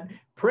still had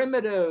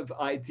primitive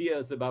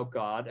ideas about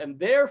God, and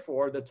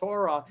therefore the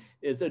Torah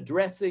is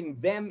addressing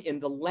them in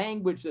the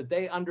language that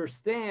they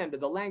understand.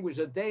 And the language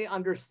that they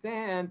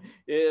understand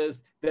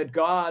is that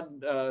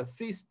God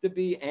ceased to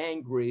be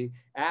angry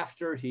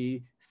after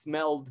he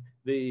smelled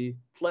the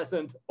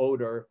pleasant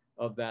odor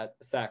of that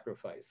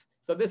sacrifice.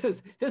 So this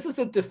is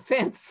a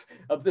defense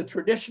of the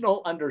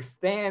traditional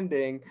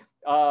understanding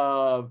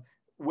of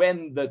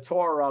when the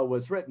Torah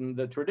was written,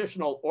 the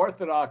traditional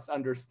Orthodox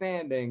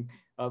understanding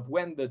of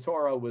when the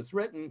Torah was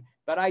written.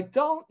 But I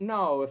don't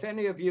know if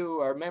any of you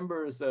are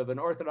members of an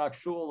Orthodox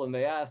shul and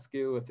they ask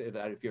you,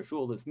 if your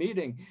shul is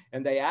meeting,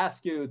 and they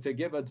ask you to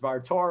give a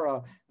Dvar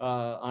Torah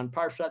on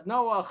Parshat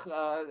Noach.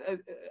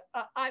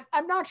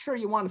 I'm not sure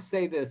you want to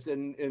say this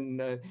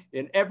in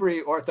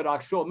every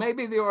Orthodox shul.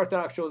 Maybe the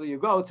Orthodox shul that you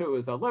go to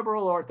is a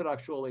liberal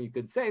Orthodox shul, and you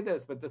could say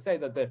this, but to say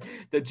that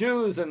the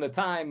Jews in the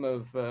time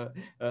of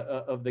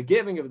the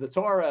giving of the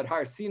Torah at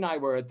Har Sinai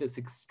were at this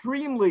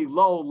extremely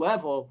low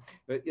level,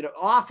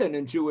 often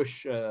in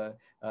Jewish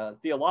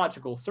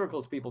theological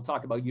circles, people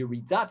talk about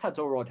Yeridat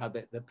HaTorot, how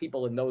the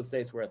people in those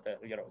days were at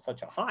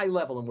such a high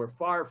level and we're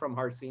far from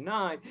Har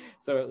Sinai.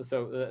 So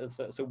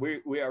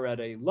we are at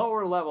a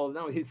lower level.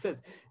 No, he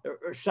says,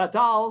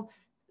 Shadal,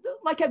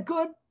 like a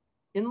good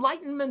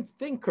Enlightenment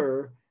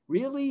thinker,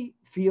 really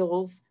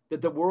feels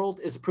that the world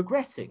is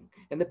progressing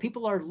and that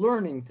people are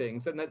learning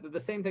things, and that the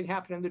same thing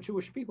happened in the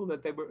Jewish people,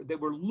 that they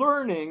were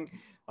learning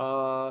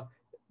to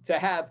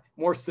have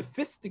more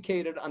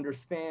sophisticated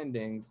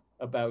understandings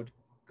about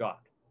God.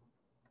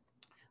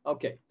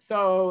 Okay,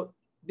 so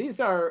these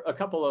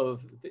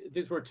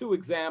were two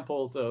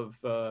examples of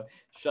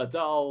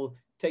Shadal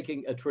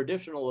taking a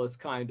traditionalist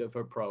kind of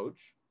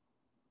approach,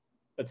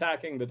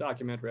 attacking the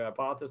documentary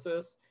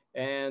hypothesis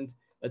and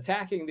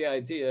attacking the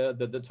idea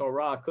that the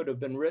Torah could have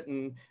been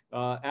written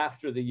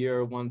after the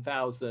year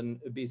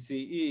 1000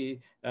 BCE,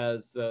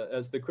 as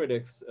the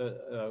critics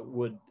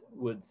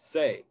would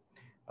say.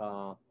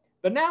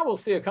 But now we'll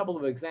see a couple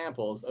of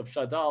examples of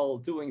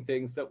Shadal doing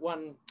things that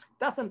one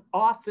doesn't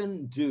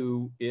often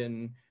do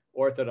in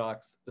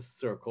Orthodox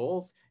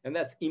circles, and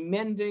that's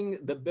emending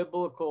the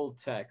biblical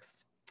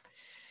text.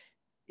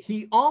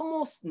 He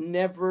almost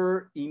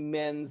never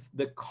emends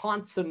the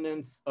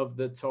consonants of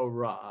the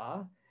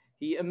Torah.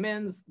 He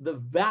amends the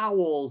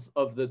vowels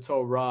of the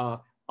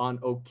Torah on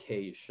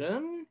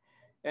occasion,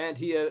 and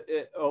he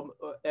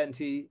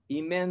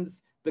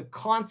amends the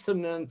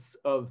consonants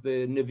of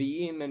the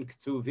Nevi'im and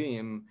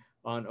Ketuvim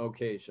on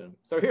occasion.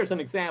 So here's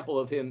an example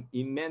of him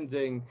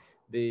emending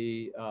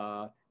the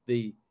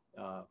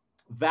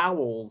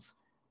vowels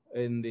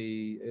of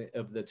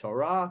the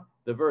Torah.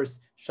 The verse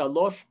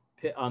Shalosh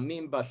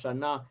pe'amim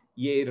bashana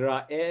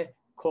yera'eh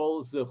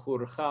kol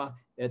zechurcha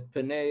et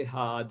pnei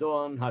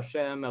ha'adon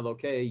Hashem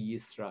Elokei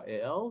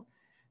Yisrael.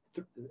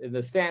 In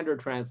the standard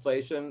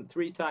translation,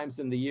 3 times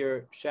in the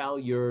year shall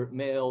your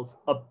males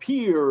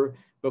appear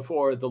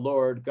before the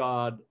Lord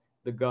God,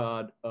 the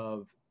God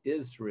of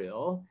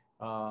Israel.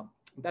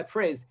 That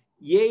phrase,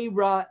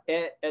 Yera'eh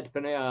et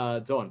pnei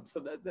ha'adon.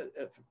 So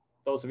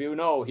those of you who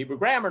know Hebrew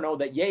grammar know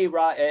that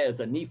Yera'eh is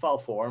a nifal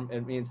form.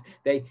 It means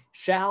they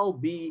shall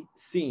be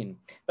seen.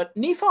 But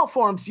nifal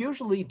forms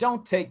usually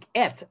don't take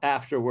et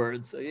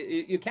afterwards.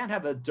 You can't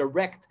have a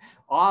direct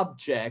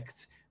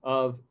object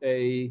of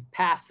a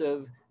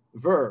passive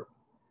verb.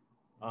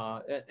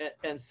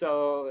 And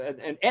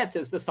et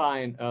is the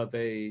sign of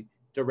a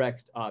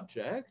direct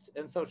object.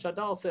 And so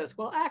Shadal says,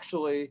 well,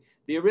 actually,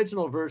 the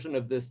original version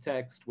of this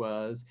text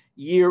was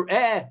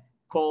Yir'eh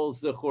kol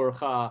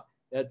zechurcha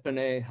et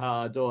pnei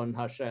ha'adon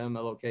Hashem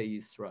Elokei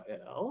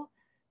Yisrael.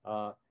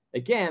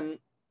 Again,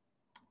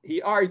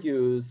 he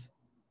argues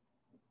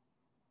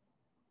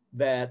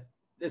that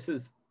this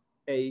is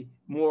a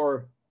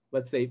more,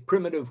 let's say,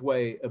 primitive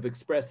way of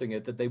expressing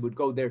it, that they would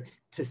go there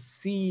to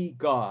see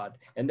God,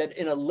 and that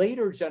in a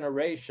later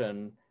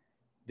generation,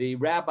 the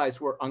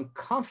rabbis were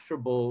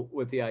uncomfortable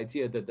with the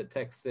idea that the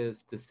text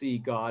says to see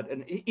God.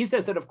 And he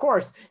says that, of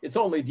course, it's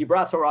only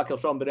Dibrat Torah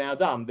Kelshon B'nei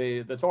Adam.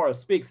 The Torah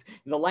speaks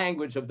in the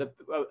language of the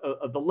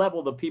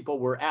level the people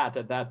were at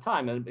that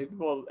time. And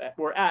people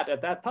were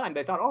at that time,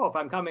 they thought, oh, if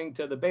I'm coming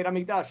to the Beit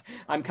HaMikdash,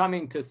 I'm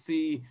coming to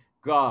see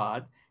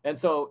God. And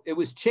so it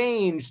was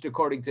changed,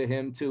 according to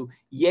him, to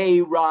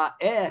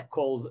Yera'eh,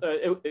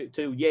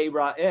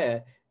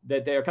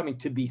 that they are coming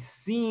to be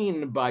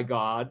seen by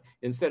God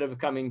instead of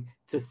coming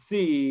to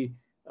see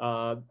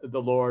the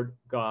Lord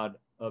God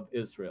of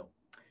Israel.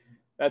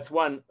 That's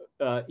one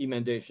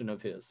emendation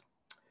of his.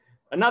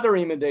 Another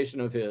emendation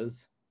of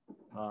his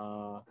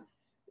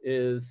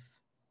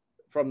is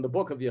from the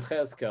book of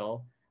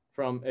Yechezkel,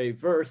 from a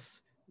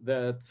verse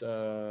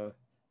that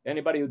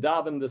anybody who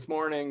davened this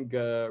morning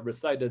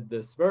recited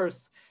this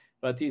verse.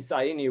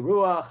 V'tisaini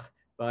ruach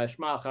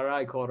v'eshma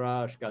acharai kol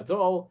ra'ash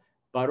gadol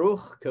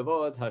Baruch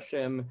kavod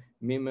Hashem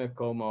Mime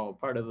Como,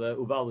 part of the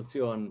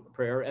Uvalatzion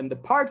prayer. And the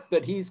part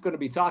that he's going to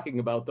be talking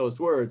about, those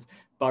words,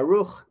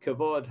 Baruch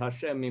Kavod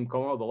Hashem Mim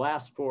Como, the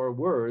last four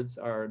words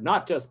are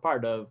not just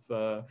part of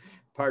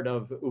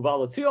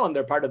Uvalatzion,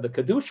 they're part of the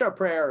Kedusha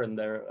prayer, and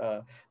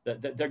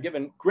they're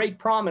given great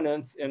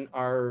prominence in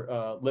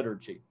our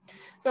liturgy.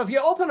 So if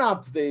you open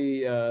up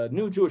the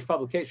New Jewish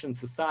Publication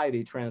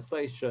Society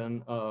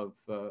translation of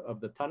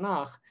the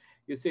Tanakh,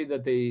 you see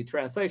that the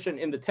translation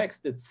in the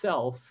text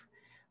itself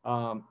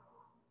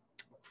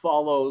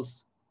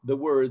follows the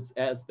words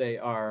as they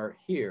are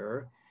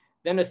here.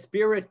 Then a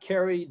spirit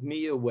carried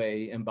me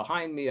away, and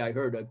behind me I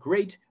heard a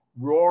great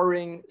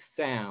roaring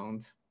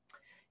sound.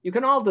 You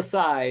can all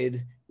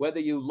decide whether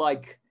you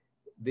like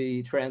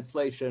the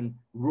translation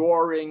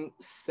roaring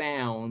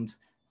sound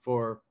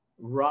for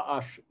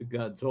Ra'ash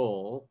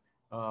Gadol.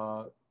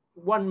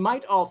 One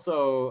might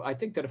also, I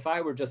think that if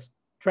I were just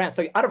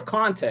translating out of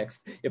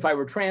context, if I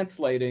were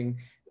translating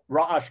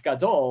Ra'ash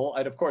Gadol,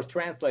 I'd of course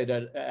translate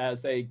it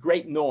as a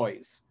great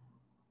noise,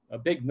 a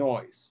big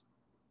noise.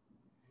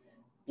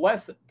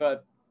 Blessed,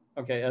 but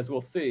okay, as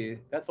we'll see,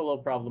 that's a little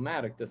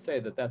problematic to say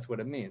that that's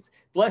what it means.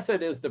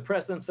 Blessed is the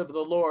presence of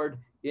the Lord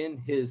in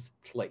his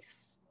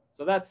place.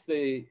 So that's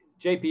the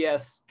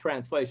JPS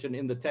translation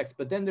in the text,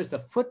 but then there's a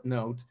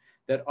footnote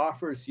that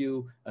offers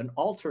you an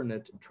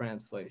alternate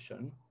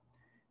translation.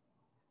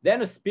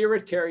 Then a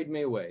spirit carried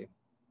me away,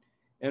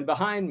 and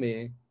behind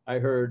me I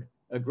heard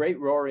a great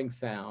roaring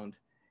sound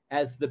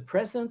as the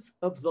presence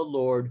of the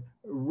Lord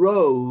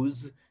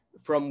rose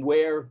from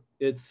where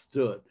it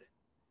stood.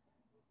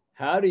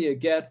 How do you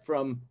get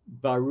from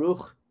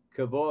Baruch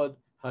Kavod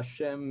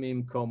Hashem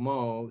Mim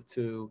Komo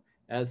to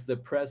as the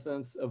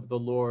presence of the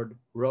Lord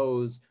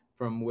rose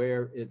from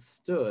where it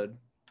stood?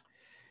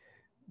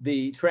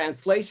 The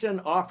translation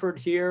offered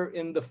here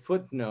in the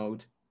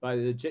footnote by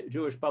the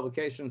Jewish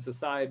Publication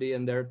Society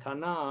and their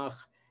Tanakh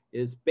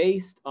is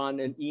based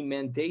on an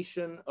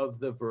emendation of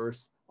the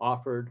verse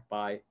offered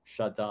by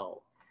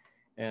Shadal.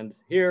 And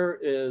here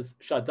is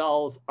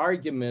Shadal's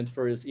argument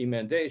for his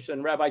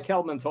emendation. Rabbi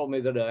Kelman told me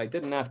that I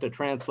didn't have to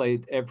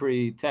translate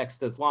every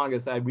text as long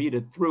as I read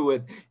it through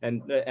it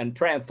and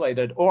translate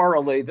it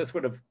orally. This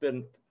would have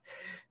been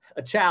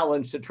a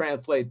challenge to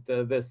translate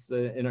this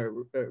in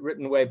a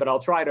written way, but I'll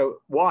try to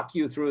walk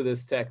you through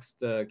this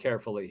text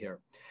carefully here.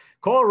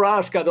 Kol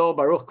Ra'ash Gadol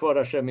Baruch Kvod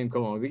Hashem Mim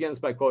Komo. He begins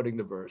by quoting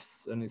the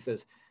verse, and he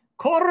says,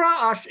 Kol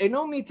Ra'ash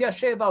Eino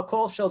Mityashev Al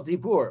Kol Shel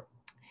Dibur.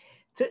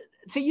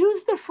 To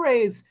use the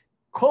phrase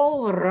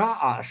Kol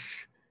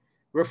Ra'ash,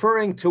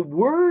 referring to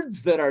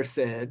words that are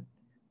said,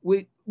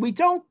 we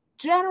don't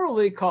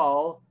generally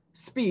call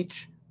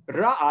speech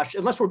Ra'ash,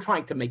 unless we're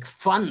trying to make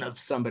fun of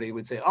somebody.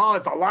 We'd say, oh,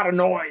 it's a lot of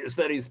noise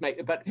that he's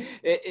making. But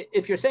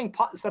if you're saying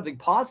something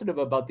positive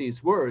about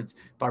these words,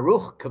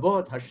 Baruch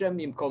Kavod Hashem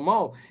Mim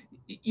Komo,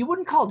 you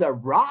wouldn't call it a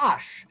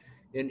Ra'ash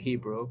in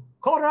Hebrew.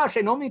 Kol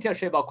Ra'ash Eino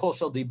Mityashev Al Kol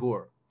Shel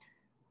Dibur.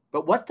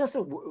 But what does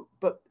it?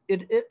 But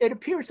it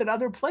appears in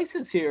other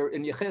places here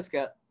in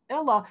Yechezkel.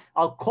 Ella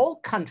al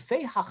kol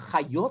kanfei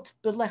hachayot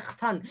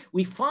belechtan.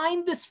 We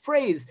find this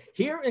phrase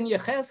here in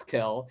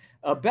Yechezkel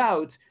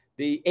about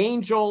the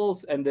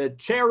angels and the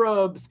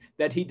cherubs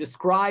that he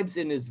describes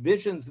in his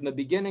visions in the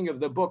beginning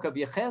of the book of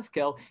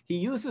Yechezkel. He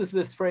uses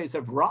this phrase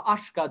of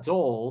Ra'ash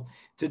Gadol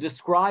to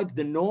describe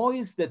the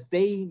noise that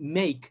they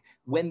make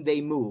when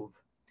they move.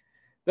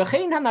 And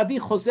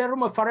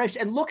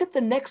look at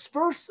the next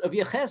verse of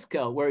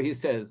Yechezkel where he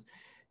says,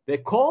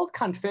 V'kol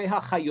kanfei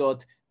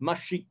hachayot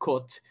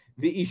mashikot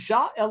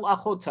v'isha el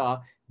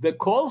achota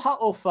v'kol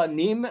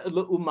ha'ofanim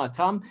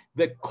le'umatam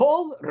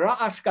v'kol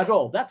ra'ash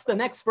gadol. That's the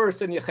next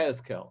verse in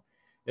Yechezkel.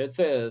 It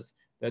says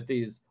that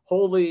these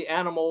holy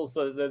animals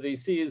that he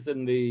sees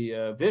in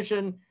the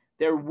vision,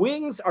 their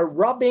wings are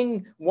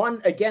rubbing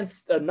one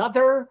against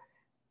another.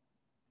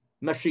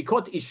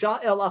 Mashikot isha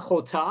el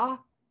achota.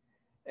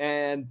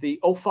 And the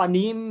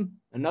ofanim,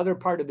 another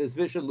part of his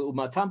vision,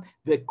 le'umatam,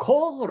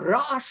 v'kol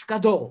ra'ash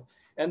gadol.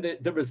 And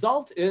the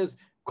result is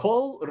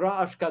kol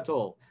ra'ash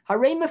gadol.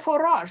 Harei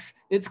meforash,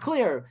 it's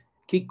clear.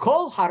 Ki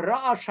kol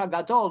hara'ash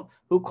hagadol,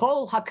 hu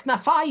kol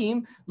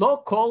haknafayim, lo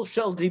kol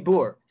shel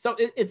dibur. So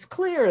it's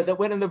clear that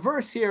when in the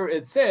verse here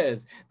it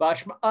says,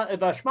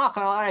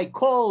 v'ashmach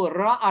kol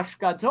ra'ash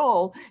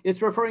gadol,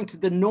 it's referring to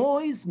the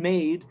noise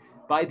made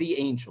by the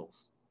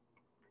angels.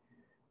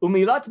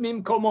 Umilat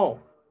mim komo.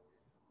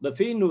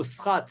 Lefi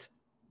nuschat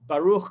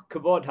Baruch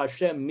Kavod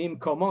Hashem Mim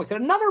Komo. He said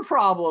another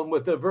problem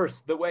with the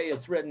verse, the way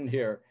it's written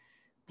here.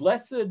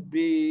 Blessed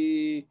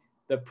be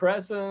the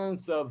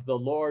presence of the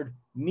Lord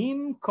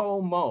Mim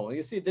Komo.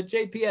 You see, the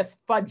JPS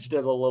fudged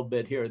it a little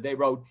bit here. They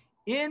wrote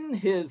in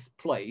his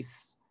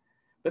place,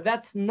 but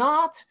that's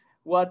not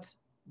what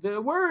the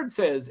word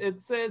says.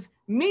 It says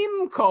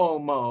Mim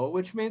Komo,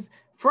 which means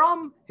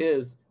from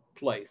his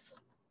place.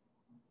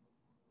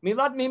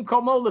 Milad mim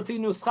komo lefi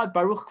nuschat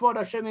Baruch Kvod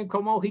Hashem mim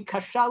komo hi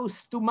kasha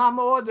ustuma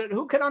meod.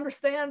 Who can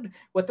understand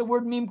what the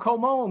word mim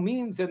komo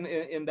means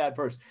in that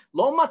verse?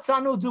 Lo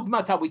matzanu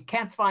dugmata. We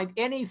can't find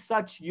any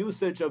such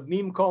usage of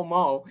mim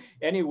komo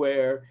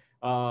anywhere.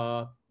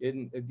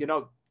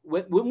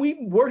 when we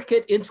work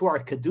it into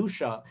our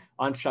Kedusha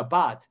on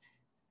Shabbat,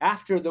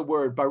 after the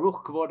word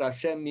Baruch Kvod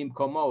Hashem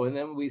Mimkomo, and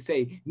then we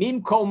say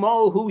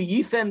Mimkomo Hu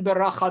Yifen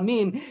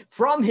Berachamim,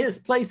 from his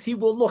place he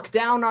will look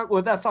down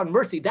with us on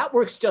mercy. That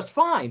works just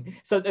fine.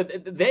 So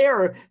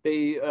there,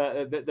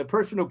 the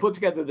person who put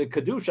together the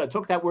Kedusha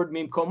took that word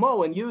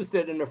Mimkomo and used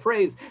it in a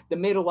phrase that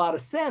made a lot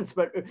of sense.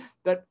 But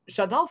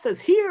Shadal says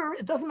here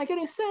it doesn't make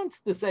any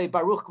sense to say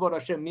Baruch Kvod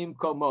Hashem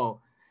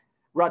Mimkomo.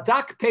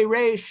 Radak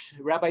Peresh,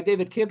 Rabbi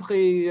David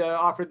Kibchi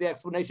offered the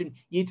explanation,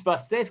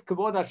 Yitvasef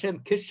Kvod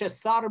Hashem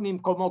Kishesar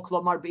Mimkomo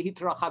Klomar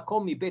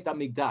Behitrachako Mi Bet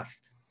HaMikdash.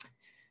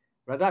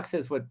 Radak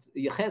says what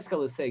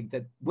Yechezkel is saying,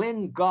 that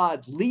when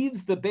God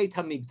leaves the Beit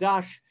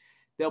HaMikdash,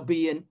 there'll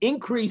be an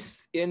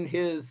increase in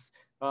his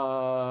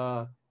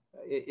kavod.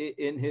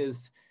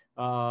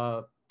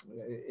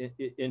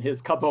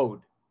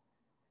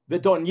 The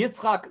Don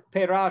Yitzchak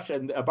Perash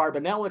and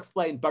Barbanel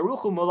explained,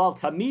 Baruch Hu Molal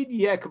Tamid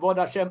Yeh Kvod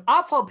Hashem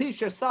Afal Pi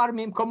Shesar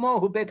Mimkomo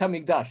Hu Bet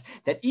HaMikdash.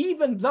 That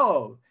even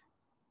though,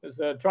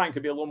 is trying to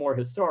be a little more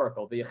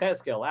historical, the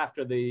Yechezkel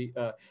after the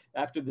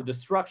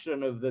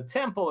destruction of the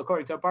temple,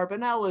 according to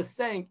Barbanel, is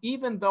saying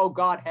even though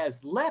God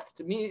has left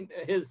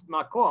his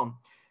makom,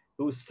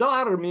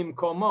 Usar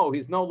Mimkomo,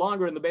 he's no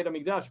longer in the Beit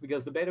HaMikdash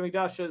because the Beit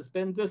HaMikdash has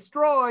been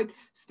destroyed.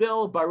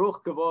 Still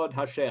Baruch Kvod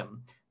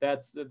Hashem.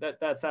 That's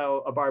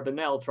how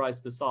Abarbanel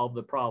tries to solve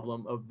the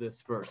problem of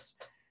this verse.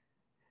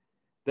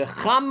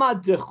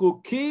 Bechama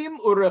dechukim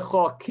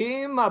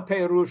urechokim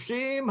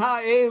haperushim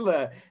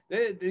ha'ele.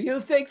 Do you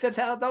think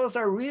that those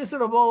are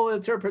reasonable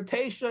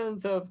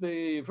interpretations of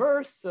the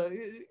verse?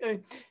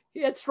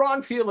 He had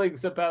strong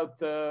feelings about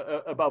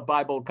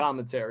Bible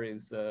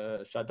commentaries,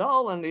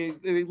 Shadal, and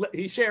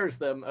he shares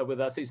them with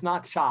us. He's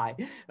not shy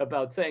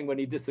about saying when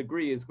he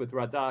disagrees with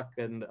Radak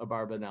and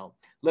Abarbanel.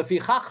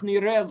 Lefichach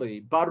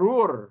nireli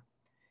barur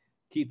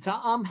ki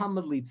ta'am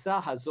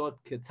hamelitza hazot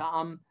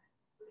keta'am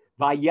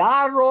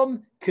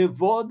vayarom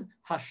kevod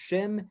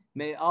Hashem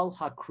me'al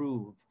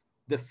hakruv.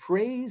 The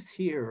phrase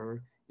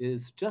here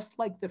is just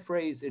like the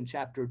phrase in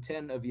chapter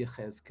 10 of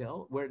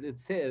Yechezkel, where it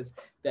says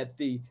that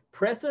the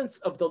presence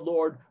of the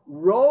Lord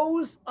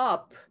rose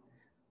up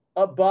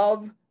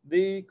above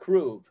the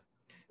kruv.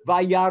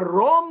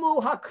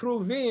 Vayaromu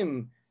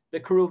hakruvim, the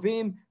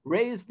kruvim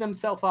raised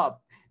themselves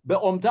up.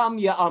 Be'omdam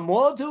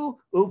ya'amodu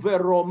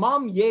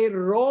uveromam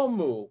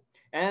yeromu.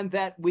 And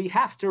that we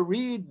have to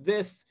read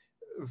this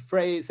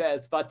phrase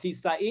as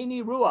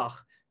Vatisaini ruach,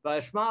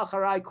 v'ashma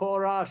acharai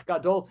korash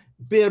gadol,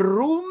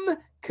 berum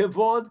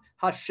kevod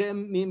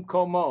Hashem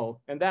mimkomo.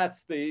 And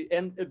that's the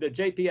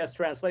JPS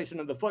translation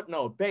of the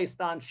footnote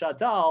based on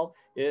Shadal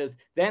is,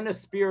 then a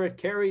spirit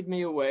carried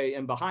me away,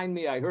 and behind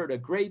me I heard a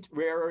great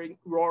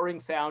roaring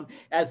sound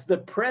as the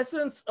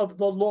presence of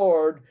the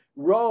Lord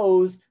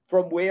rose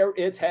from where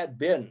it had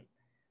been.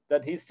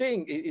 That he's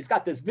seeing, he's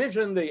got this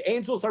vision, the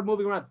angels are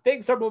moving around,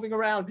 things are moving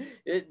around,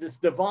 this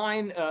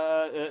divine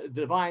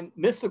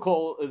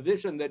mystical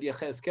vision that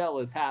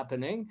Yechezkel is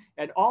happening,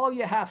 and all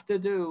you have to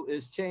do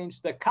is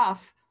change the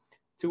kaf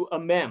to a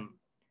mem.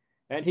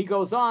 And he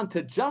goes on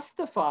to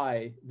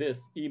justify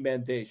this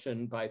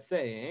emendation by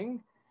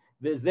saying,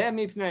 V'zeh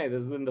mipnei,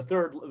 this is in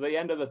the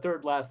end of the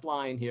third last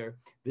line here,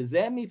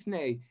 V'zeh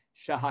mipnei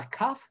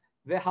shahakaf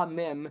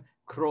vehamem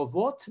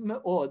krovot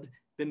me'od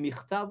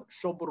b'michtav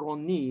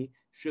shobroni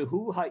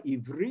shehu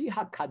ha'ivri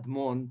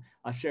ha'kadmon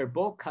asher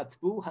bo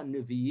katvu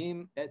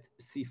ha'neviim et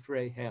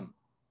sifreihem.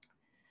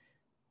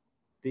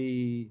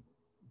 The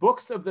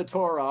books of the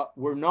Torah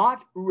were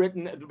not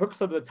written, the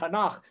books of the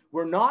Tanakh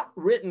were not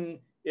written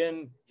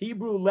in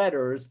Hebrew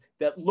letters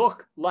that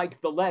look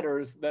like the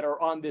letters that are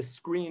on this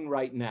screen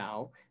right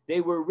now. They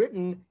were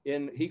written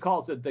in, he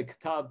calls it the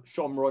Ketav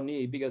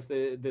Shomroni, because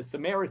the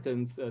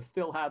Samaritans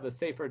still have a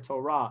Sefer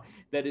Torah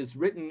that is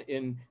written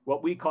in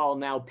what we call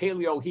now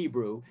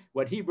Paleo-Hebrew,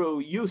 what Hebrew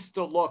used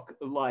to look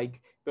like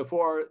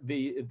before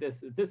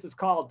this is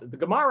called, the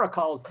Gemara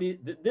calls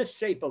this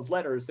shape of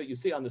letters that you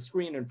see on the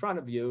screen in front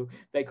of you,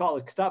 they call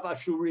it Ketav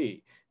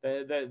Ashuri.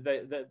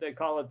 They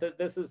call it,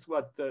 this is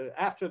what,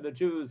 after the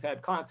Jews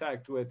had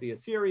contact with the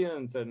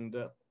Assyrians, and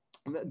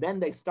then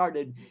they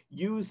started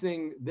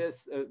using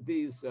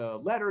these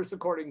letters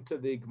according to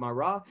the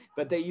Gemara,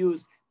 but they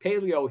used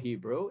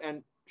Paleo-Hebrew.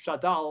 And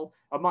Shadal,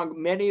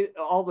 among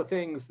all the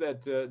things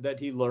that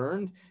he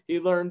learned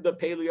the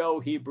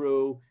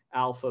Paleo-Hebrew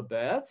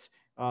alphabet,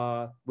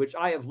 which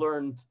I have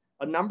learned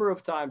a number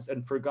of times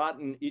and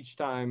forgotten each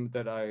time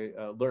that I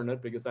learn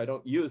it, because I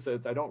don't use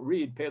it. I don't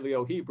read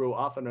Paleo-Hebrew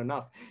often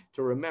enough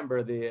to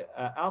remember the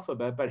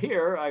alphabet. But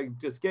here, I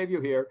just gave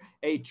you here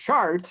a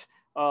chart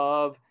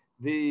of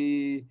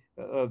the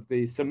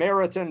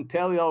Samaritan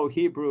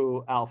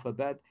Paleo-Hebrew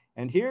alphabet.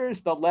 And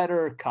here's the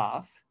letter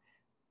Kaf,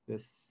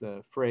 this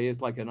phrase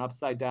like an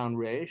upside down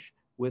resh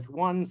with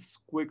one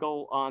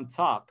squiggle on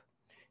top.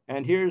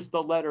 And here's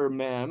the letter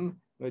Mem,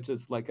 which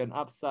is like an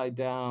upside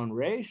down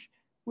resh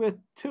with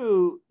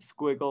two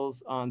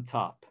squiggles on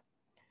top.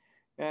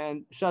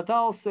 And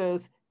Shadal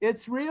says,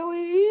 it's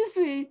really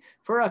easy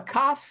for a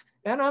kaf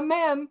and a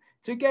mem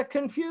to get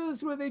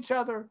confused with each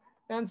other.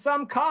 And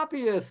some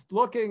copyist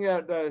looking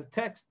at a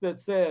text that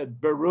said,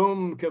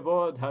 Berum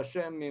Kavod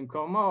Hashem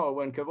Mimkomo,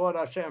 when Kavod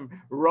Hashem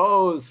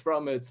rose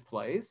from its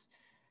place,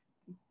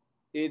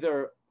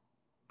 either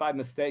by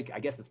mistake,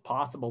 I guess it's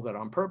possible that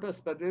on purpose,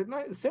 but it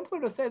might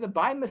simpler to say that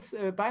by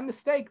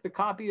mistake, the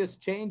copyist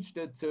changed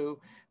it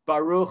to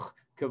Baruch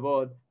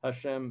Kavod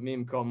Hashem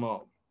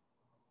Mimkomo.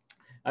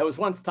 I was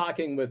once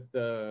talking with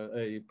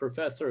a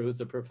professor who's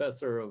a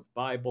professor of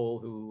Bible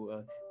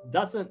who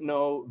doesn't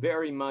know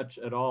very much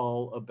at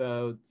all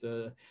about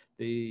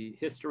the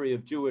history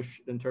of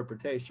Jewish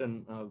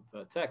interpretation of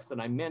text.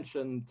 And I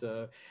mentioned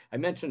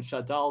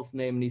Shadal's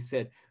name, and he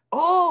said,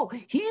 "Oh,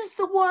 he's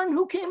the one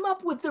who came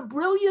up with the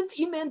brilliant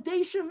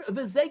emendation of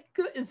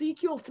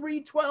Ezekiel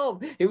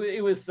 3:12."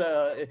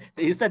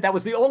 He said that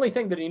was the only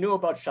thing that he knew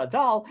about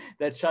Shadal,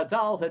 that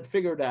Shadal had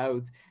figured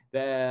out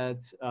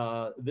that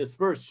this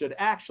verse should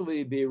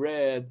actually be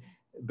read,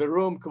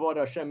 Berum Kavod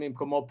Hashem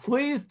Mimkomo.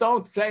 Please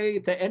don't say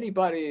to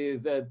anybody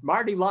that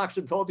Marty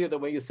Lockshin told you that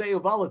when you say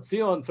Uval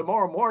Etzion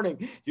tomorrow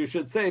morning, you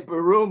should say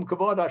Berum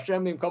Kavod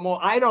Hashem Mimkomo.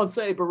 I don't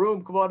say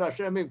Berum Kavod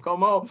Hashem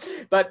Mimkomo,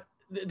 but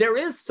there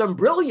is some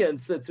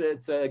brilliance. It's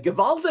a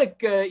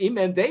gewaldic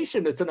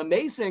emendation. It's an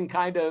amazing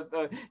kind of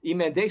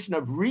emendation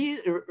of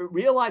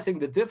realizing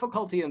the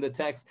difficulty in the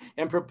text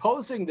and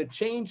proposing the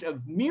change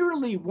of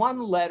merely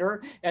one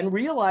letter and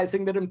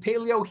realizing that in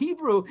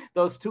Paleo-Hebrew,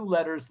 those two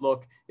letters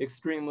look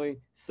extremely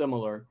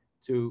similar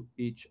to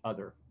each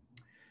other.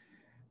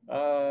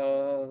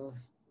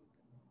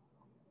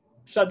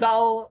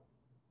 Shadal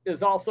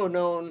is also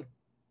known,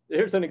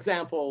 here's an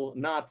example,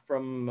 not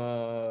from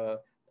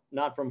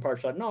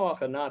Parshat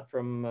Noach and not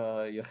from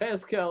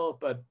Yechezkel,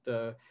 but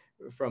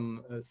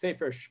from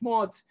Sefer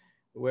Shmot,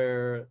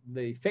 where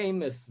the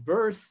famous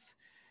verse,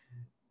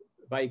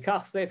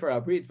 Vayikach Sefer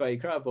Abrit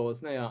Vayikra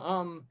Bo'oznei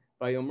Ha'am,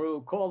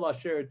 Vayomru Kol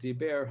Asher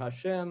Diber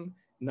Hashem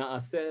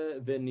Na'aseh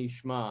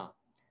V'nishma.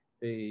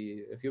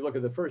 If you look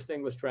at the first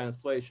English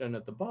translation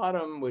at the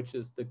bottom, which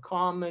is the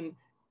common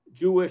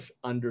Jewish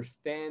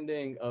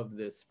understanding of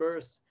this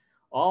verse,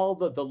 all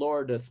that the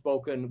Lord has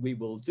spoken we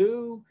will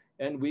do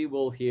and we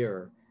will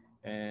hear.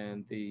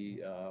 And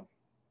the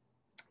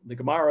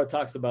Gemara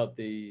talks about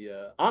the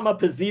Amma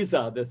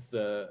Paziza,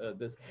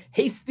 this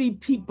hasty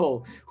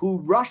people who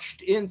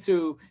rushed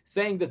into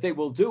saying that they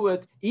will do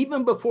it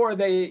even before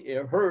they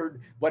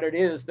heard what it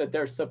is that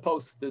they're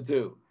supposed to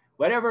do.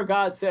 Whatever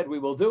God said, we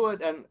will do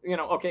it. And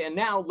okay. And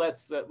now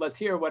let's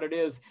hear what it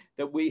is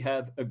that we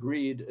have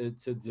agreed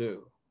to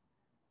do.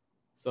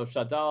 So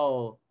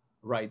Shadal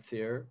writes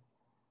here,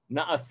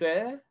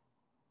 Naaseh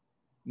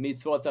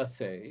mitzvot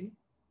aseh.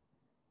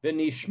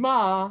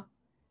 V'nishma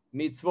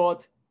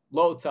mitzvot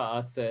lo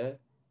ta'aseh,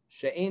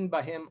 she'en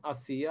bahem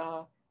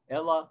asiyah,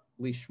 ela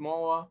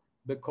lishmoa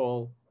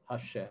b'kol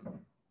Hashem.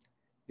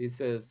 He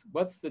says,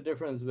 what's the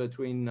difference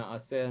between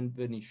na'aseh and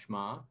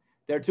v'nishma?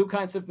 There are two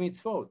kinds of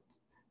mitzvot.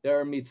 There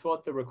are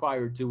mitzvot that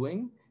require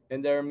doing,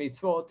 and there are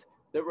mitzvot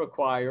that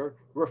require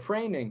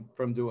refraining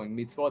from doing.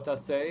 Mitzvot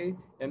aseh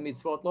and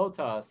mitzvot lo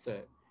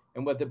ta'aseh.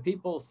 And what the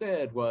people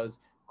said was,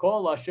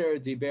 Kol asher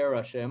diber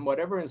Hashem,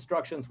 whatever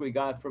instructions we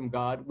got from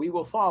God, we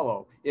will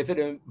follow. If it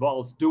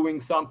involves doing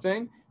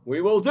something,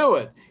 we will do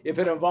it. If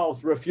it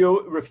involves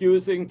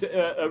refusing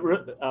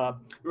to,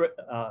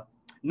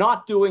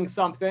 not doing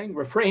something,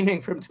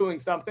 refraining from doing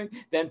something,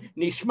 then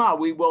nishma,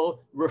 we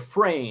will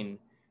refrain.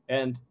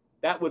 And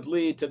that would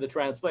lead to the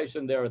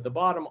translation there at the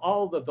bottom,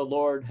 all that the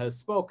Lord has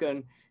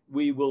spoken,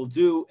 we will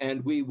do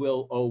and we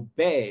will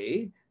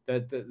obey.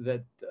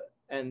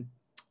 And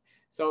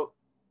so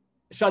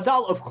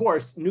Shadal, of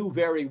course, knew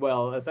very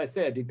well, as I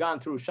said, he'd gone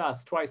through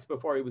Shas twice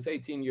before he was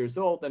 18 years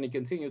old, and he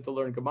continued to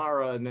learn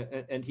Gemara,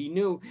 and he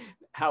knew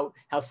how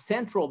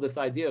central this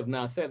idea of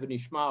Naaseh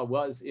v'nishma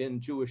was in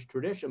Jewish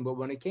tradition. But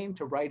when it came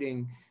to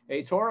writing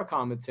a Torah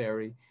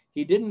commentary,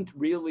 he didn't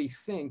really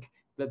think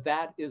that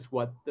that is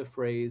what the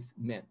phrase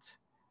meant.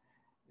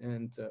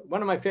 And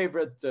one of my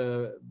favorite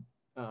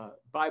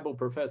Bible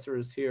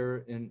professors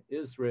here in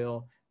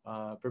Israel,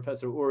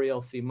 Professor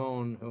Uriel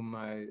Simon, whom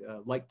I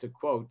like to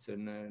quote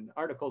in an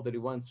article that he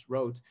once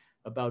wrote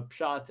about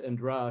Pshat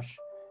and Rash,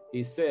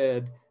 he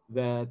said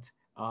that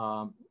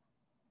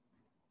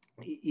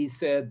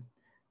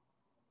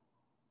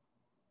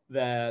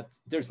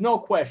there's no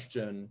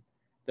question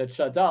that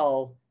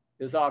Shadal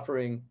is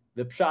offering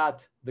the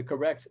Pshat, the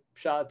correct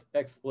Pshat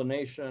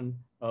explanation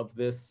of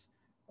this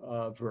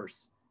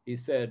verse. He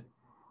said,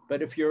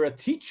 but if you're a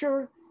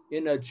teacher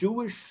in a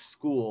Jewish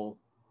school,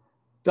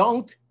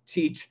 don't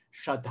teach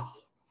Shadal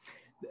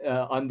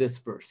on this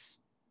verse.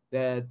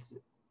 That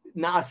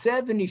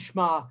Naaseh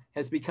v'nishma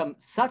has become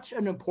such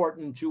an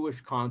important Jewish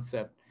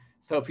concept.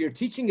 So if you're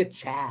teaching a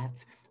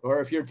chat,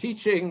 or if you're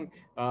teaching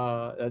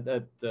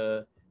at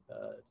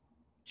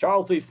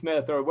Charles E.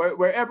 Smith, or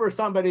wherever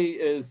somebody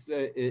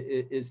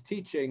is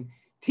teaching,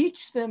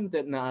 teach them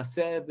that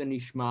Naaseh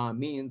v'nishma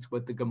means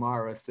what the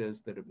Gemara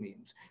says that it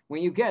means.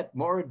 When you get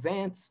more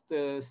advanced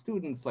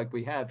students like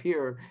we have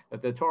here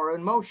at the Torah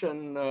in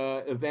Motion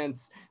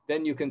events,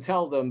 then you can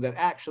tell them that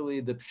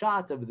actually the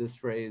pshat of this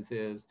phrase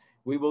is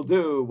We will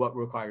do what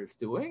requires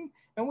doing,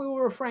 and we will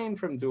refrain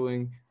from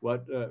doing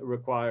what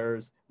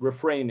requires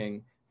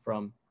refraining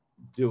from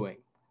doing.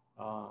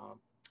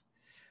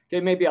 Okay,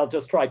 maybe I'll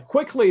just try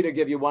quickly to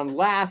give you one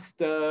last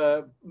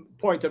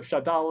point of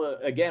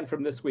Shadal, again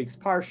from this week's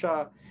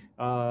Parsha.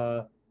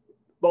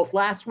 Both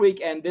last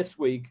week and this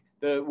week,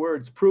 the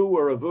words pru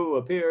or avu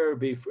appear,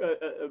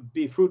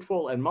 be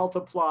fruitful and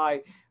multiply.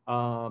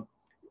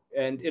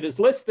 And it is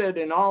listed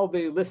in all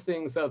the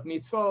listings of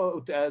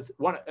mitzvot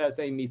as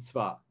a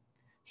mitzvah.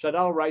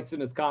 Shadal writes in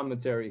his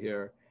commentary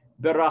here,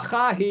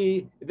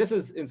 Berachahi, this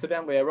is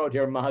incidentally, I wrote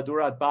here,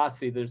 Mahadurat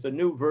Basi. There's a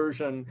new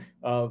version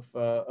of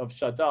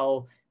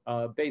Shadal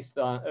based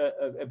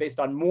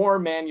on more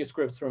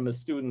manuscripts from his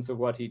students of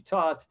what he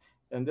taught.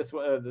 And this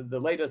the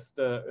latest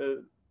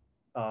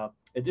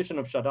edition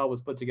of Shadal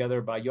was put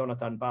together by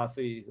Yonatan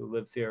Basi, who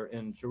lives here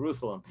in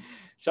Jerusalem.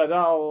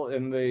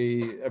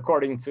 Shadal,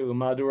 according to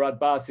Madurat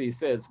Basi,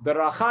 says,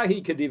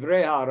 "Berachahi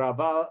kedivreha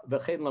rava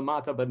v'chein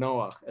lamata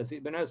b'Noach." As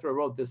Ibn Ezra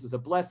wrote, this is a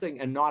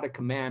blessing and not a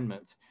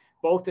commandment,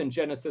 both in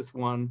Genesis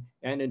 1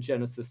 and in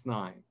Genesis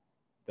 9.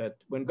 That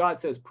when God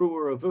says pru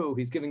or avu,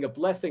 he's giving a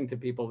blessing to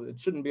people. It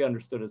shouldn't be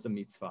understood as a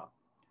mitzvah.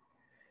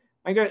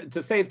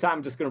 To save time,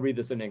 I'm just going to read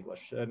this in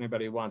English.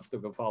 Anybody who wants to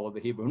go follow the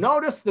Hebrew.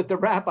 Notice that the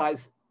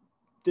rabbis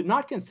did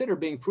not consider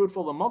being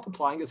fruitful and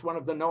multiplying as one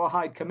of the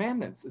Noahide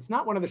commandments. It's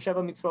not one of the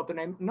Sheva mitzvot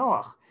b'nei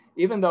Noach.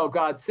 Even though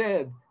God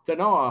said to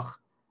Noach,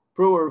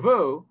 pru or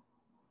vu,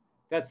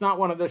 that's not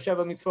one of the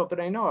Sheva mitzvot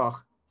b'nei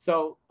Noach.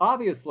 So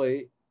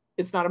obviously,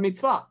 it's not a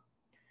mitzvah.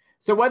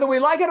 So whether we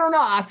like it or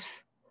not,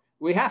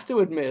 we have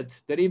to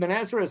admit that even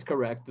Ezra is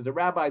correct, that the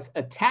rabbis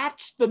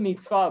attached the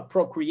mitzvah of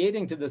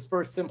procreating to this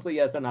verse simply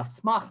as an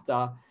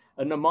asmachta,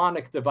 a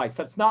mnemonic device.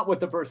 That's not what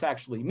the verse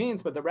actually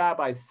means, but the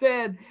rabbis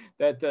said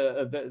that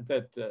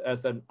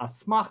as an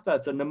asmachta,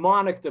 it's a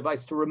mnemonic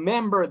device to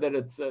remember that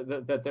it's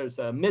that there's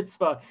a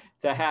mitzvah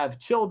to have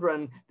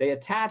children. They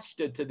attached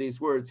it to these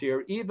words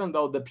here, even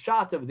though the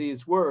pshat of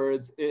these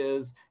words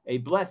is a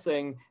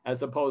blessing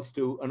as opposed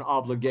to an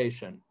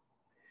obligation.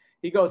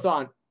 He goes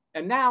on,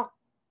 and now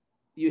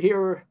you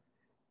hear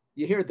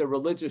the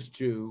religious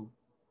Jew,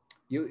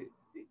 you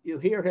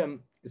hear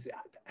him.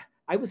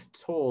 I was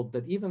told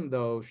that even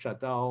though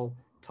Shadal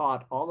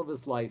taught all of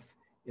his life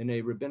in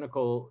a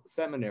rabbinical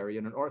seminary,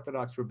 in an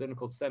Orthodox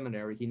rabbinical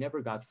seminary, he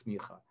never got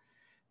smicha.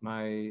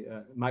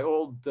 My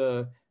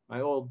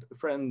old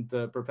friend,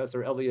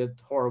 Professor Elliot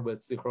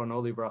Horowitz,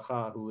 Zichrono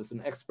Livracha, who was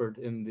an expert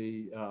in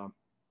the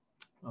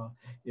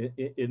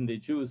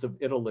Jews of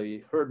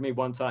Italy, heard me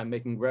one time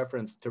making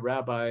reference to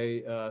Rabbi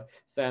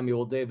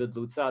Samuel David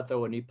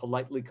Luzzatto, and he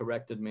politely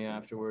corrected me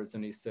afterwards,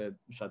 and he said,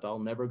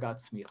 Shadal never got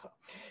smicha.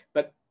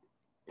 But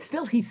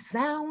still, he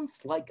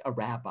sounds like a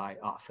rabbi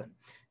often,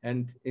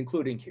 and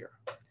including here.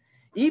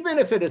 Even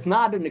if it is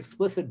not an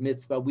explicit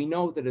mitzvah, we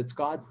know that it's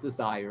God's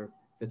desire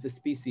that the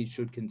species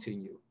should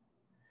continue.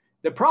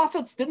 The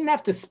prophets didn't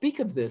have to speak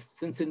of this,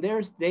 since in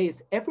their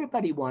days,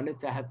 everybody wanted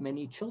to have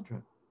many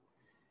children.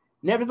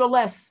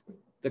 Nevertheless,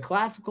 the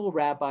classical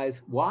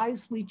rabbis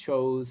wisely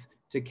chose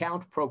to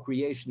count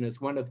procreation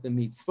as one of the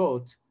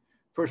mitzvot,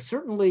 for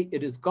certainly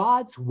it is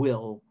God's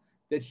will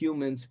that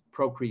humans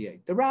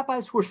procreate. The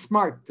rabbis were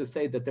smart to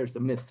say that there's a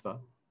mitzvah.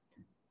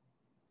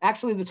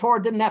 Actually, the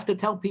Torah didn't have to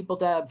tell people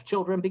to have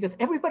children because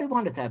everybody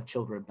wanted to have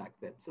children back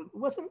then. So it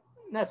wasn't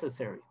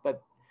necessary,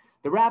 but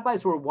the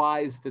rabbis were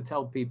wise to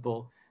tell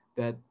people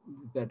that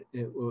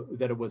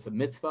it was a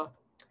mitzvah,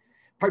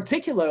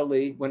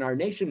 particularly when our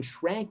nation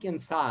shrank in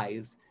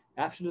size.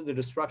 After the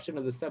destruction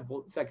of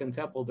the Second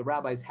Temple, the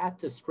rabbis had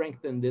to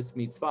strengthen this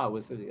mitzvah.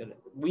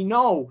 We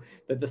know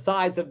that the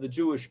size of the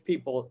Jewish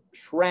people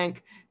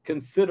shrank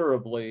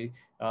considerably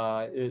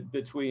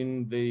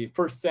between the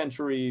 1st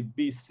century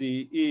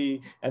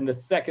BCE and the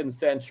 2nd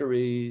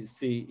century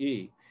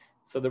CE.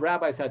 So the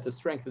rabbis had to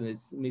strengthen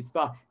this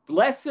mitzvah.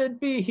 Blessed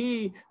be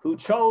he who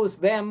chose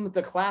them,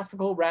 the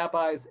classical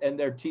rabbis, and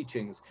their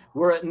teachings.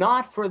 Were it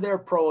not for their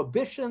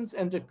prohibitions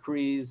and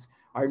decrees,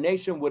 our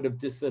nation would have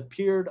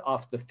disappeared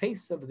off the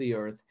face of the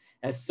earth,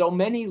 as so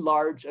many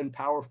large and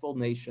powerful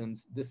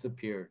nations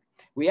disappeared.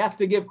 We have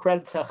to give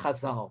credit to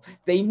Chazal.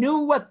 They knew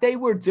what they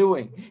were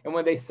doing. And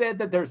when they said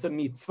that there's a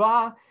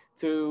mitzvah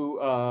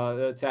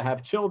to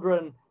have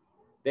children,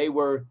 they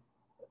were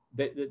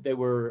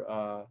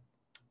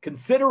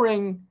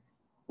considering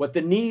what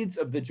the needs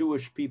of the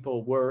Jewish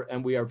people were,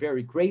 and we are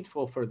very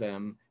grateful for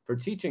them for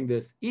teaching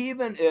this,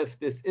 even if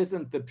this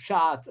isn't the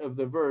pshat of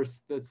the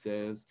verse that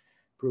says,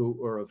 pru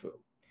or avu.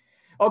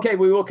 Okay,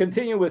 we will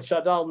continue with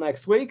Shadal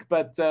next week,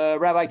 but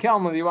Rabbi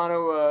Kelman, do you want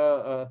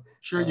to?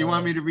 Sure, you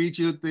want me to read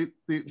you the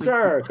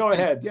Sure, go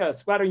ahead.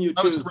 Yes, why don't you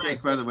choose? That was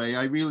great, by the way.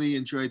 I really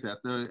enjoyed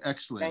that.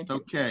 Excellent.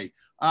 Okay,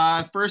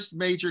 first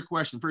major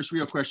question, first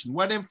real question.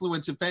 What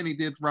influence, if any,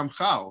 did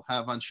Ramchal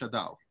have on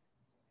Shadal?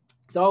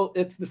 So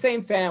it's the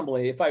same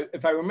family. If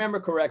I remember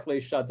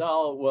correctly,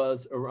 Shadal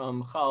was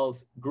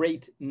Ramchal's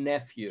great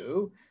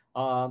nephew.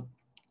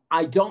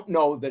 I don't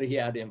know that he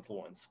had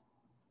influence.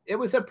 It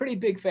was a pretty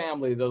big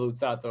family, the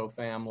Luzzatto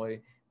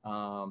family.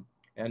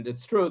 And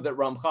it's true that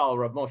Ramchal,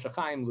 Rav Moshe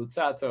Chaim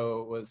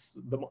Luzzatto, was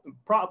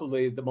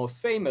probably the most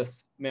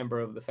famous member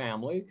of the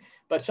family,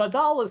 but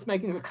Shadal is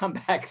making a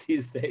comeback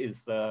these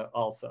days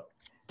also.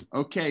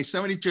 Okay,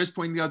 somebody just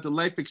pointed out the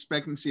life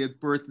expectancy at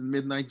birth in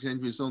the mid-19th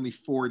century is only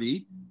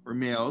 40 for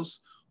males,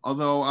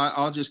 although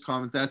I'll just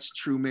comment that's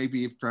true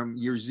maybe from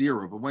year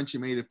 0, but once you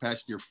made it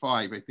past year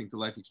 5, I think the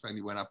life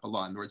expectancy went up a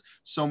lot. In other words,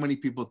 so many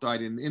people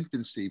died in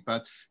infancy,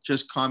 but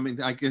just comment,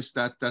 I guess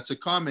that's a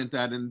comment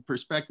that in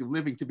perspective,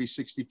 living to be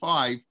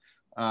 65,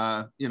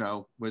 you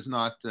know, was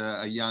not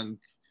a young,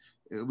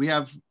 we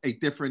have a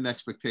different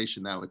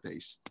expectation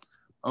nowadays.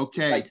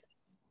 Okay. Right.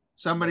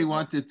 Somebody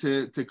wanted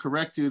to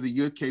correct you, the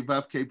Yud K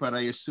Vav K, but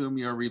I assume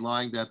you're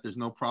relying that there's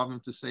no problem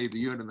to say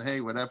the Yud and the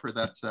Hey, whatever,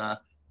 that's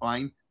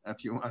fine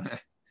if you want to.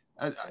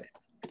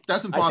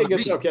 Doesn't bother me. I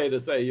think it's okay to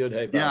say Yud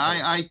Hey Vav.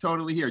 Yeah, I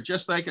totally hear.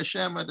 Just like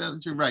Hashem,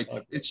 you're right.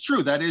 Okay. It's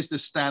true. That is the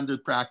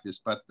standard practice,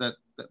 but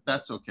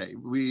that's okay.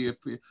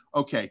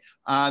 Okay.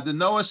 The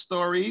Noah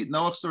story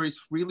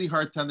is really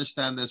hard to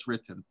understand as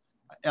written.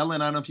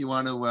 Ellen, I don't know if you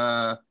want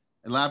to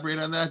elaborate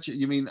on that.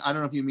 You mean, I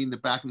don't know if you mean the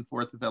back and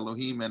forth of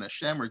Elohim and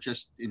Hashem or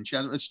just in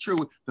general. It's true.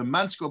 The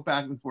months go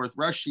back and forth.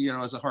 Rashi, you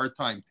know, is a hard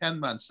time. 10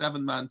 months,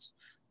 7 months.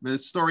 The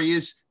story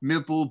is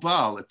Mibul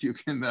Bal, if you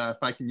can, if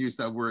I can use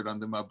that word on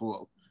the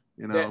Mabul,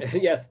 you know.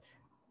 Yes,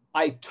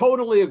 I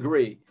totally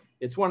agree.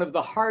 It's one of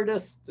the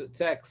hardest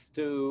texts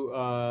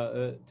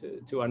to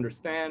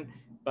understand,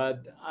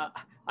 but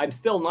I'm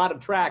still not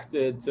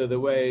attracted to the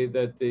way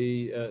that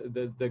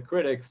the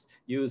critics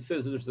use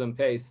scissors and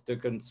paste to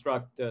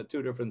construct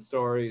 2 different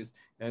stories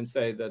and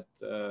say that,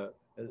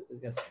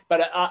 yes.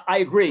 But I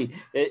agree,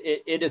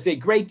 it is a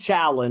great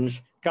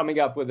challenge coming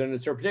up with an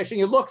interpretation.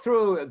 You look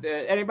through,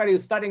 anybody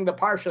who's studying the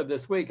Parsha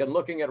this week and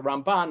looking at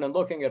Ramban and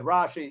looking at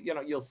Rashi, you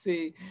know, you'll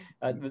see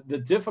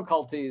the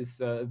difficulties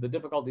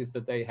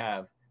that they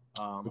have.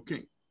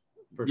 Okay.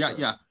 Yeah,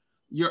 sure.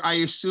 Yeah. I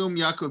assume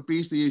Yaakov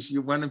Beasley is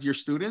one of your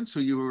students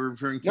who you were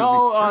referring to?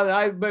 No,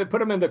 I put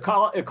him in the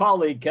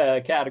colleague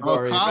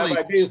category. Oh,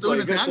 colleague,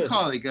 student and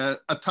colleague, a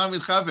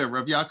Talmid Chaver,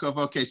 Rav Yaakov.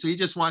 Okay, so he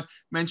just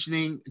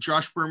mentioning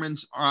Josh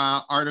Berman's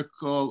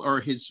article or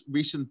his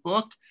recent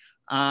book.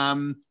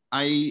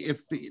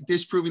 If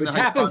disproving which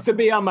happens to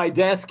be on my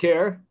desk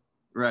here.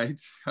 Right.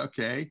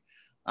 Okay.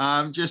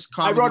 Just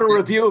I wrote a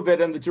review of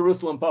it in the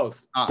Jerusalem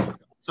Post.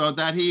 So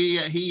that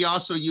he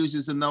also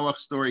uses the Noah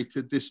story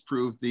to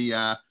disprove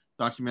the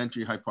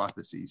documentary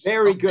hypotheses.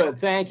 Very good.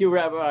 Thank you,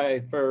 Rabbi,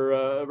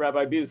 for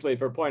Rabbi Beasley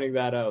for pointing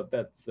that out.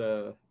 That's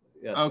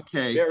yes,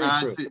 okay. Very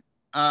true.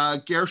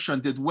 Gershon,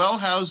 did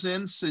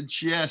Wellhausen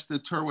suggest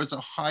that Torah was a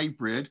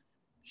hybrid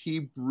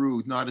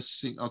Hebrew, not a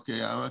single?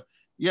 Okay.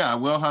 Yeah,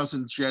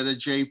 Wellhausen,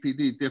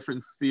 JPD,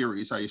 different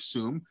theories, I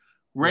assume.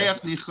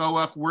 Reach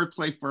Nichoach,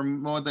 wordplay for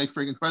Modai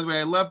Friggin. By the way,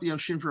 I love the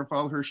Shim from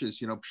Paul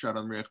Hirsch's, you know, Pshat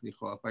on Reach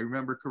Nichoach. If I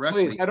remember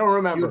correctly. Please, I don't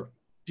remember.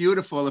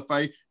 Beautiful.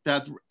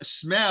 That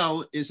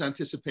smell is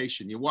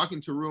anticipation. You walk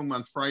into a room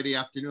on Friday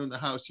afternoon in the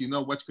house, you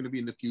know what's going to be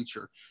in the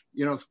future.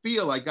 You know,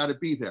 feel I got to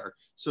be there.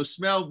 So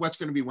smell what's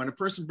going to be. When a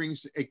person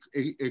brings a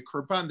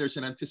korban, there's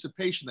an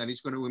anticipation that he's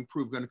going to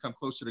improve, going to come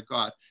closer to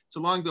God. It's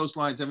along those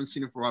lines. I haven't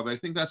seen it for a while, but I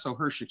think that's how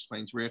Hirsch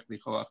explains Reich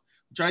Nichoach,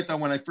 which I thought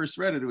when I first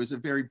read it, it was a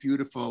very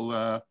beautiful,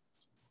 at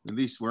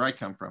least where I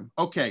come from.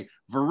 Okay,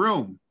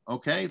 Varum.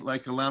 Okay,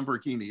 like a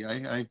Lamborghini.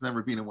 I've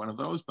never been in one of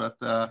those, but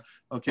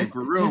okay,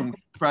 Varum.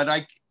 But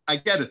I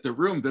get it. The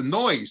room, the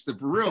noise, the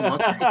Varum.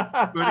 Okay,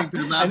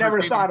 I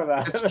never thought of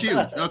that. It's cute.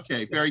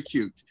 Okay, very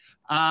cute.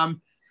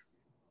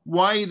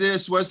 Why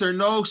this? Was there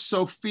no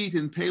Sofit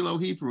in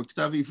Paleo Hebrew?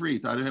 Ktav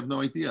Ivrit? I have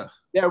no idea.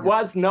 There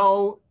was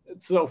no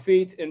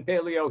Sofit in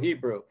Paleo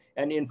Hebrew.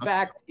 And in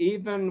fact,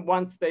 even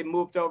once they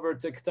moved over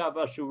to Ktav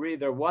Ashuri,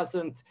 there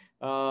wasn't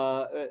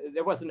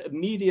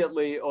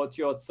immediately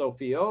Otiot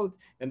Sofiot.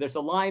 And there's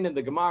a line in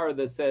the Gemara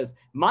that says,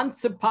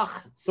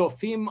 Mansepach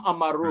Sofim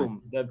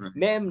Amarum, the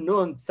Mem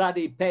Nun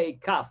Tzadi Pei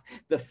Kaf.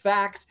 The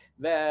fact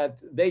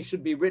that they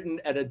should be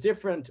written in a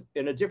different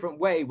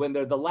way when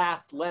they're the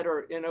last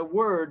letter in a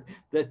word,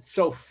 that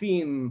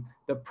Sofim,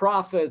 the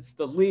prophets,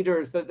 the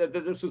leaders, that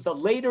this was a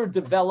later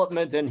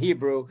development in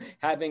Hebrew,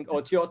 having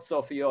Otiot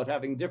Sofiot,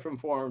 having different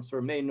forms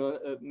for Mem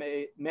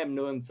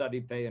Nun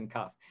Tzadi Pei and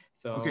Kaf.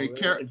 So okay,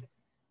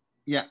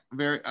 yeah,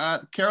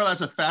 Carol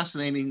has a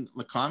fascinating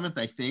comment,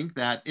 I think,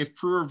 that if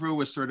Puravu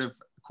was sort of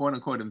quote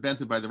unquote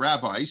invented by the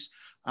rabbis,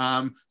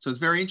 so it's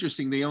very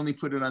interesting, they only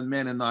put it on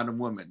men and not on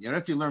women. You know,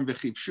 if you learn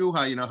B'chiv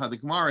Shuha, you know how the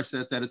Gemara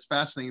says that it's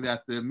fascinating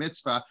that the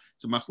mitzvah,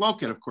 it's a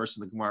machloket, of course,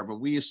 in the Gemara, but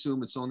we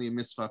assume it's only a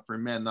mitzvah for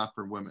men, not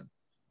for women.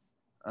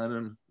 I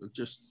don't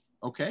just,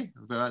 okay.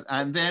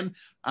 And then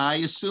I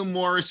assume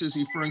Morris is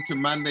referring to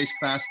Monday's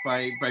class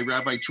by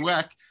Rabbi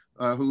Dweck,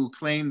 who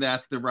claimed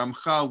that the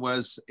Ramchal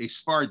was a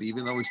Sephardi,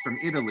 even though he's from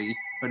Italy,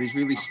 but he's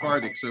really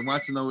Sephardic. So he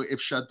wants to know if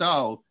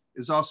Shadal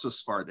is also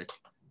Sephardic.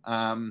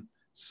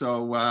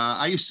 So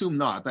I assume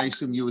not. I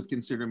assume you would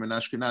consider him an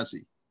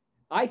Ashkenazi.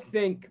 I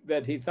think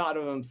that he thought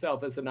of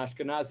himself as an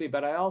Ashkenazi,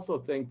 but I also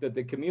think that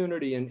the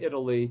community in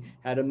Italy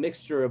had a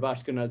mixture of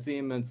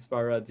Ashkenazim and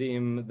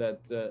Sfaradim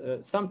that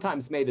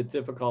sometimes made it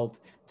difficult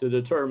to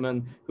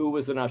determine who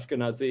was an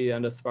Ashkenazi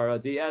and a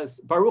Sfaradi. As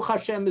Baruch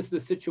Hashem is the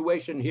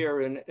situation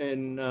here in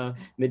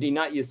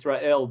Medinat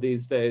Yisrael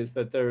these days,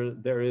 that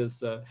there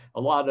is a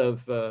lot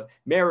of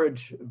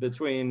marriage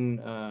between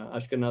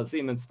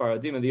Ashkenazim and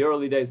Sfaradim. In the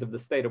early days of the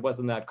state, it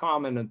wasn't that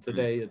common, and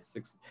today it's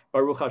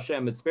Baruch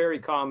Hashem, it's very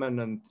common,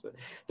 and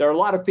there are a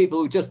lot of people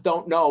who just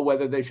don't know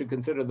whether they should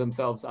consider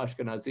themselves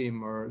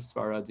Ashkenazim or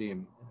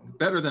Sfaradim.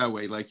 Better that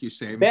way, like you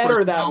say.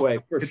 Better that way,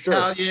 for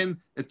sure.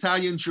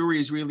 Italian Jewry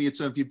is really, if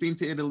you've been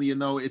to Italy, you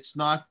know, it's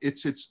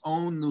its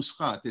own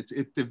nuschat.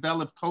 It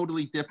developed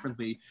totally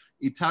differently.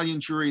 Italian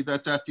Jewry,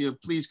 that if you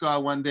please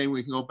God, one day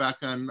we can go back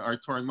on our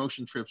Torah in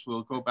Motion trips,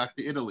 we'll go back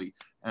to Italy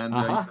and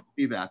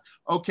see that.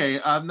 Okay,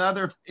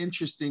 another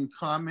interesting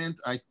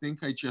comment I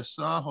think I just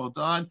saw, hold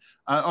on.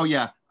 Oh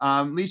yeah,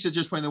 Lisa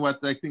just pointed out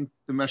what I think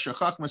the Meshech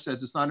Chachma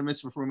says, it's not a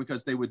mitzvah for women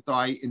because they would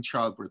die in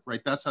childbirth,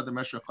 right? That's how the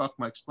Meshech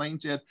Chachma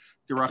explains it.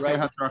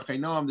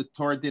 The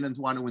Torah didn't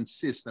want to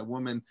insist that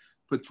women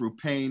put through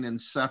pain and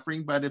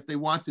suffering, but if they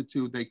wanted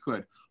to, they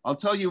could. I'll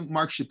tell you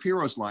Mark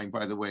Shapiro's line,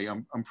 by the way,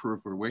 on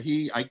Periphery, where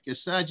I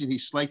imagine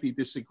he's slightly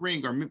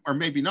disagreeing, or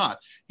maybe not.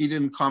 He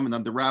didn't comment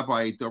on the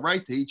Rabbi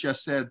Doraita. He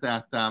just said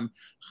that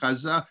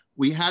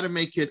we had to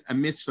make it a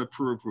mitzvah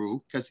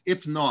Periphery, because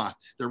if not,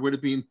 there would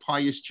have been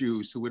pious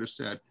Jews who would have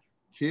said,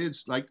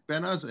 kids like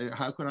Ben Azai,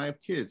 how can I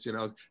have kids? You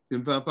know,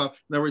 in other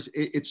words,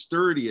 it's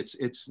dirty.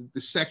 It's the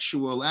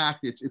sexual act.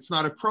 It's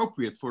not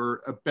appropriate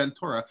for a Ben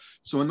Torah.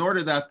 So in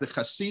order that the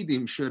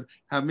Hasidim should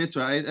have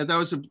mitzvah, that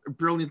was a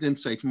brilliant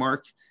insight.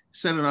 Mark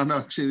said it on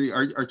actually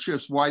our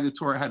trips, why the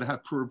Torah had to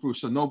have Puravu,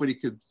 so nobody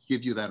could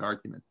give you that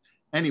argument.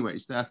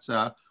 Anyways, that's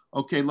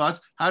okay. Lots.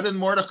 How did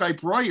Mordechai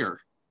Breuer?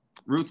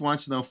 Ruth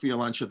wants to know feel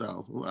on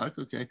Shadal.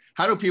 Okay.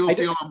 How do people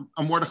feel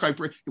on Mordechai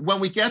Breuer? When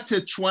we get to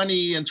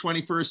 20 and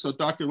 21st, so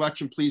Dr.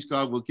 Lockshin, please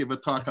God, will give a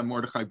talk on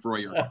Mordechai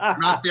Breuer. We're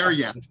not there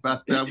yet,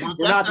 but we're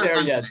not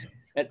there yet.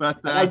 But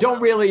I don't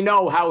really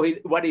know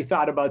what he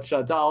thought about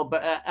Shadal,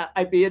 but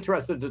I'd be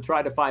interested to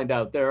try to find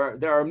out.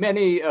 There are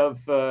many of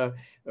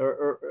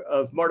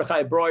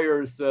Mordechai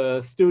Breuer's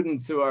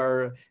students who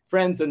are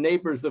friends and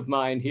neighbors of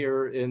mine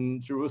here in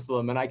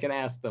Jerusalem, and I can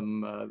ask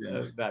them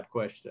that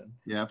question.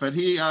 Yeah, but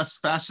he asked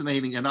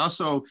fascinating, and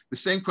also the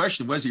same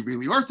question: was he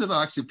really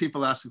Orthodox? And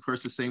people ask, of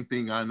course, the same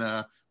thing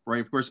on. Right,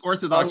 of course,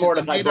 Orthodoxy is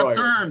a made-up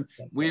term.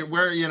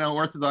 Where you know,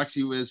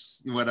 Orthodoxy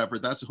was whatever.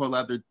 That's a whole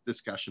other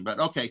discussion. But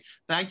okay,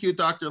 thank you,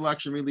 Dr.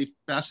 Lockshin. Really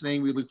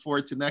fascinating. We look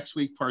forward to next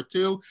week, part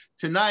 2.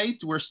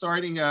 Tonight, we're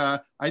starting, I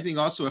think,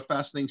 also a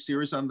fascinating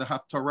series on the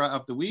Haftarah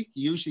of the week.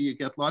 Usually, you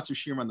get lots of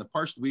shiur on the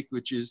Parsha of the week,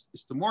 which is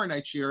tomorrow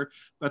night shiur.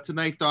 But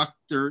tonight,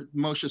 Dr.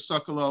 Moshe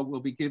Sokolow will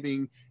be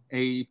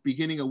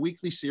beginning a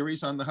weekly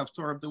series on the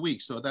Haftarah of the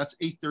week. So that's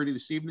 8:30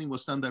 this evening. We'll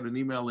send out an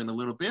email in a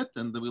little bit,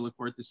 and we look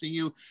forward to seeing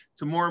you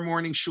tomorrow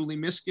morning. Shuli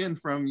Miskin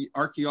from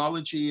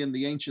Archaeology in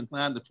the Ancient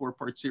Land, the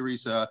 4-part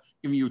series,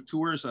 giving you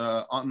tours,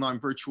 online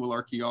virtual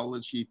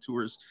archaeology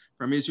tours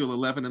from Israel,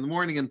 11 in the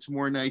morning, and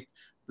tomorrow night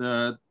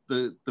the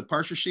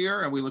Parsha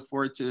shiur, and we look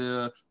forward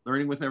to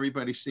learning with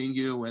everybody, seeing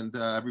you, and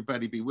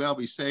everybody be well,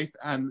 be safe.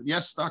 And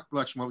yes, Dr.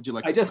 Lockshin, what would you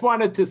like to say? I just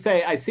wanted to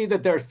say, I see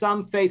that there are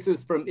some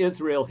faces from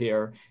Israel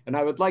here, and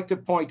I would like to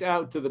point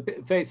out to the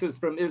faces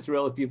from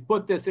Israel, if you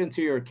put this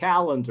into your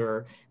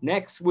calendar,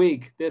 next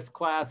week, this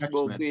class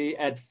will be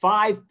at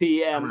 5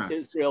 p.m.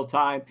 Israel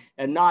time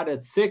and not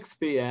at 6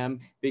 p.m.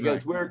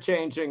 because we're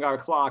changing our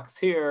clocks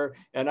here,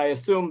 and I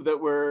assume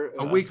that we're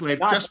a week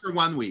later, just for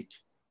 1 week.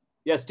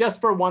 Yes, just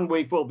for 1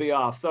 week we'll be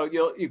off. So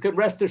you can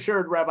rest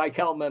assured, Rabbi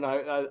Kelman,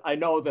 I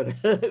know that,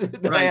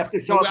 I have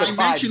to show up at 5.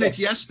 I mentioned it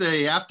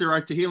yesterday after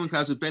our Tehillim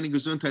class with Benny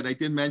Gesundheit. I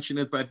did mention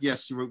it, but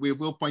yes, we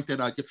will point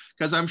that out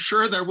because I'm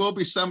sure there will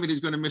be somebody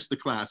who's going to miss the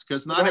class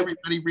because not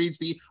everybody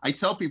reads I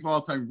tell people all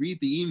the time, read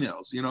the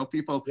emails. You know,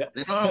 people,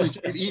 they don't always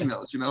read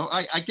emails. You know,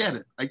 I get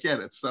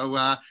it.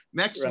 So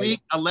next week,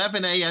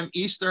 11 a.m.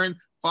 Eastern,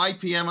 5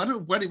 p.m. I don't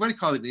know, what do you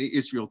call it?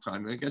 Israel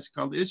time. I guess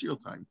you call it Israel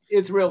time.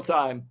 Israel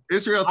time.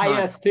 Israel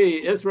time. IST,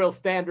 Israel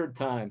Standard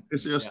Time.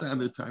 Israel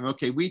Standard Time.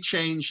 Okay, we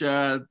change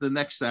the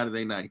next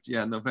Saturday night.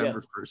 Yeah,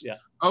 November 1st. Yeah.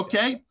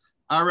 Okay.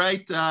 All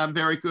right.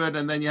 Very good.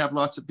 And then you have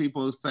lots of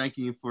people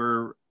thanking you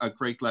for a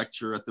great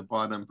lecture at the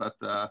bottom. But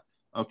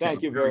okay.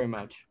 Thank you very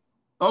much.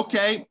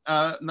 Okay,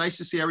 nice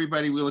to see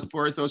everybody. We look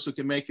forward, those who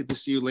can make it, to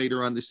see you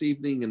later on this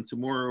evening and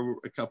tomorrow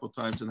a couple of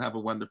times, and have a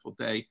wonderful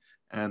day.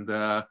 And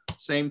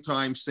same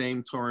time,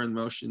 same Torah in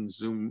Motion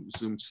Zoom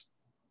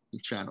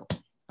channel.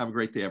 Have a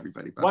great day,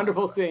 everybody. Bye-bye.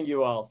 Wonderful seeing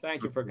you all.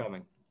 Thank you for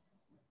coming.